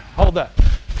 Now, Matt, hold that.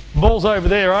 Ball's over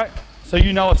there, right? So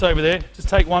you know it's over there. Just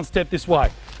take 1 step this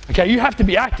way. Okay, you have to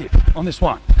be active on this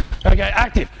one. Okay,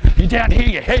 active. You're down here,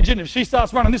 you're hedging. If she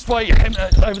starts running this way, you're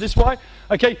over this way.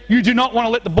 Okay, you do not want to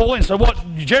let the ball in. So what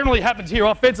generally happens here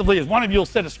offensively is one of you will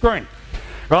set a screen.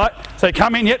 Right? So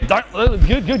come in, yet, don't,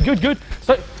 good.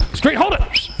 So, screen, hold it.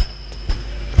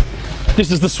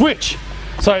 This is the switch.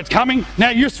 So it's coming, now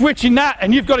you're switching that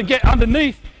and you've got to get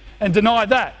underneath and deny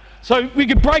that. So we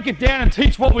could break it down and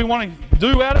teach what we want to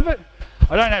do out of it.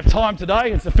 I don't have time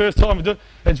today, it's the first time we do it.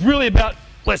 It's really about,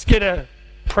 let's get a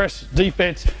press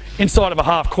defense inside of a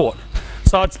half court.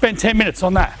 So I'd spend 10 minutes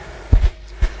on that.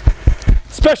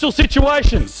 Special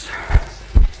situations.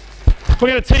 We're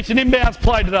going to teach an inbounds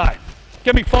play today.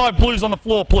 Get me 5 blues on the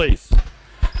floor, please.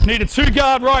 Need a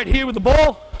 2-guard right here with the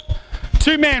ball.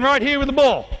 2-man right here with the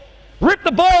ball. Rip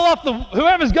the ball off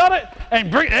whoever's got it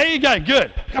and bring, there you go,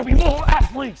 good. Got to be more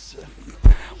athletes.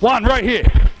 1 right here.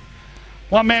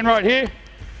 1 man right here.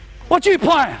 What you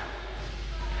playing?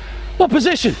 What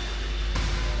position?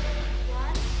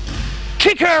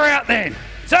 Kick her out then.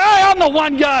 Say, hey, I'm the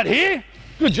 1 guard here.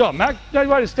 Good job, Mac. No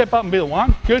way to step up and be the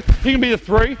 1. Good. You can be the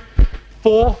 3,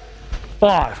 4,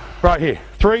 5. Right here.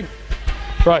 3,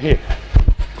 right here.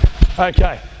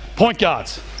 Okay. Point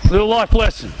guards. Little life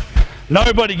lesson.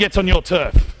 Nobody gets on your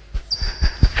turf.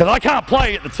 Because I can't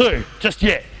play at the 2 just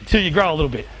yet until you grow a little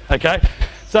bit. Okay.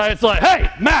 So it's like, hey,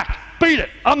 Mac, beat it.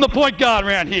 I'm the point guard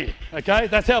around here. Okay.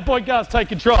 That's how point guards take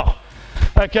control.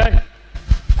 Okay.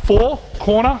 4,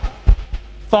 corner.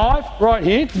 5, right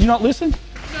here. Did you not listen?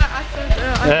 No, I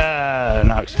said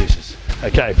no excuses.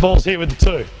 Okay, ball's here with the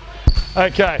 2.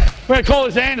 Okay, we're going to call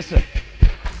this Anderson.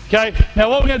 Okay, now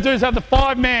what we're going to do is have the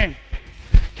 5-man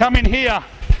come in here.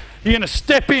 You're going to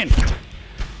step in,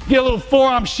 get a little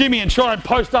forearm shimmy and try and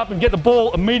post up and get the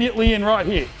ball immediately in right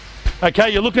here. Okay,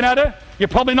 you're looking at it. You're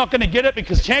probably not going to get it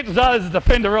because chances are there's a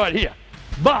defender right here.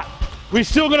 But we're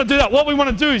still going to do that. What we want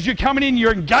to do is you're coming in,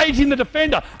 you're engaging the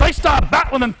defender. They start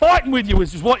battling and fighting with you,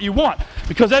 which is what you want.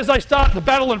 Because as they start to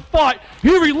battle and fight,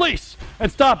 you release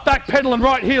and start backpedaling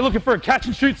right here looking for a catch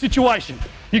and shoot situation.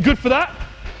 You good for that?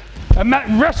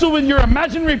 Wrestle with your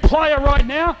imaginary player right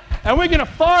now, and we're going to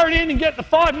fire it in and get the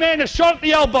 5-man a shot at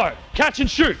the elbow. Catch and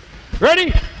shoot.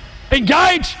 Ready?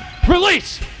 Engage,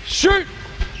 release, shoot.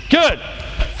 Good.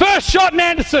 First shot in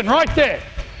Anderson right there.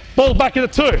 Ball back at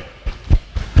the 2.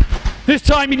 This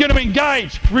time you're going to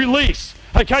engage, release.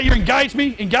 Okay, you engage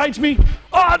me.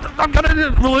 Oh, I'm going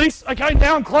to release. Okay,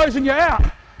 now I'm closing you out.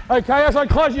 Okay, as I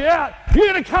close you out, you're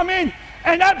going to come in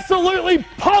and absolutely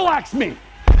poleaxe me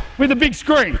with a big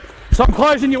screen. So I'm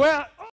closing you out.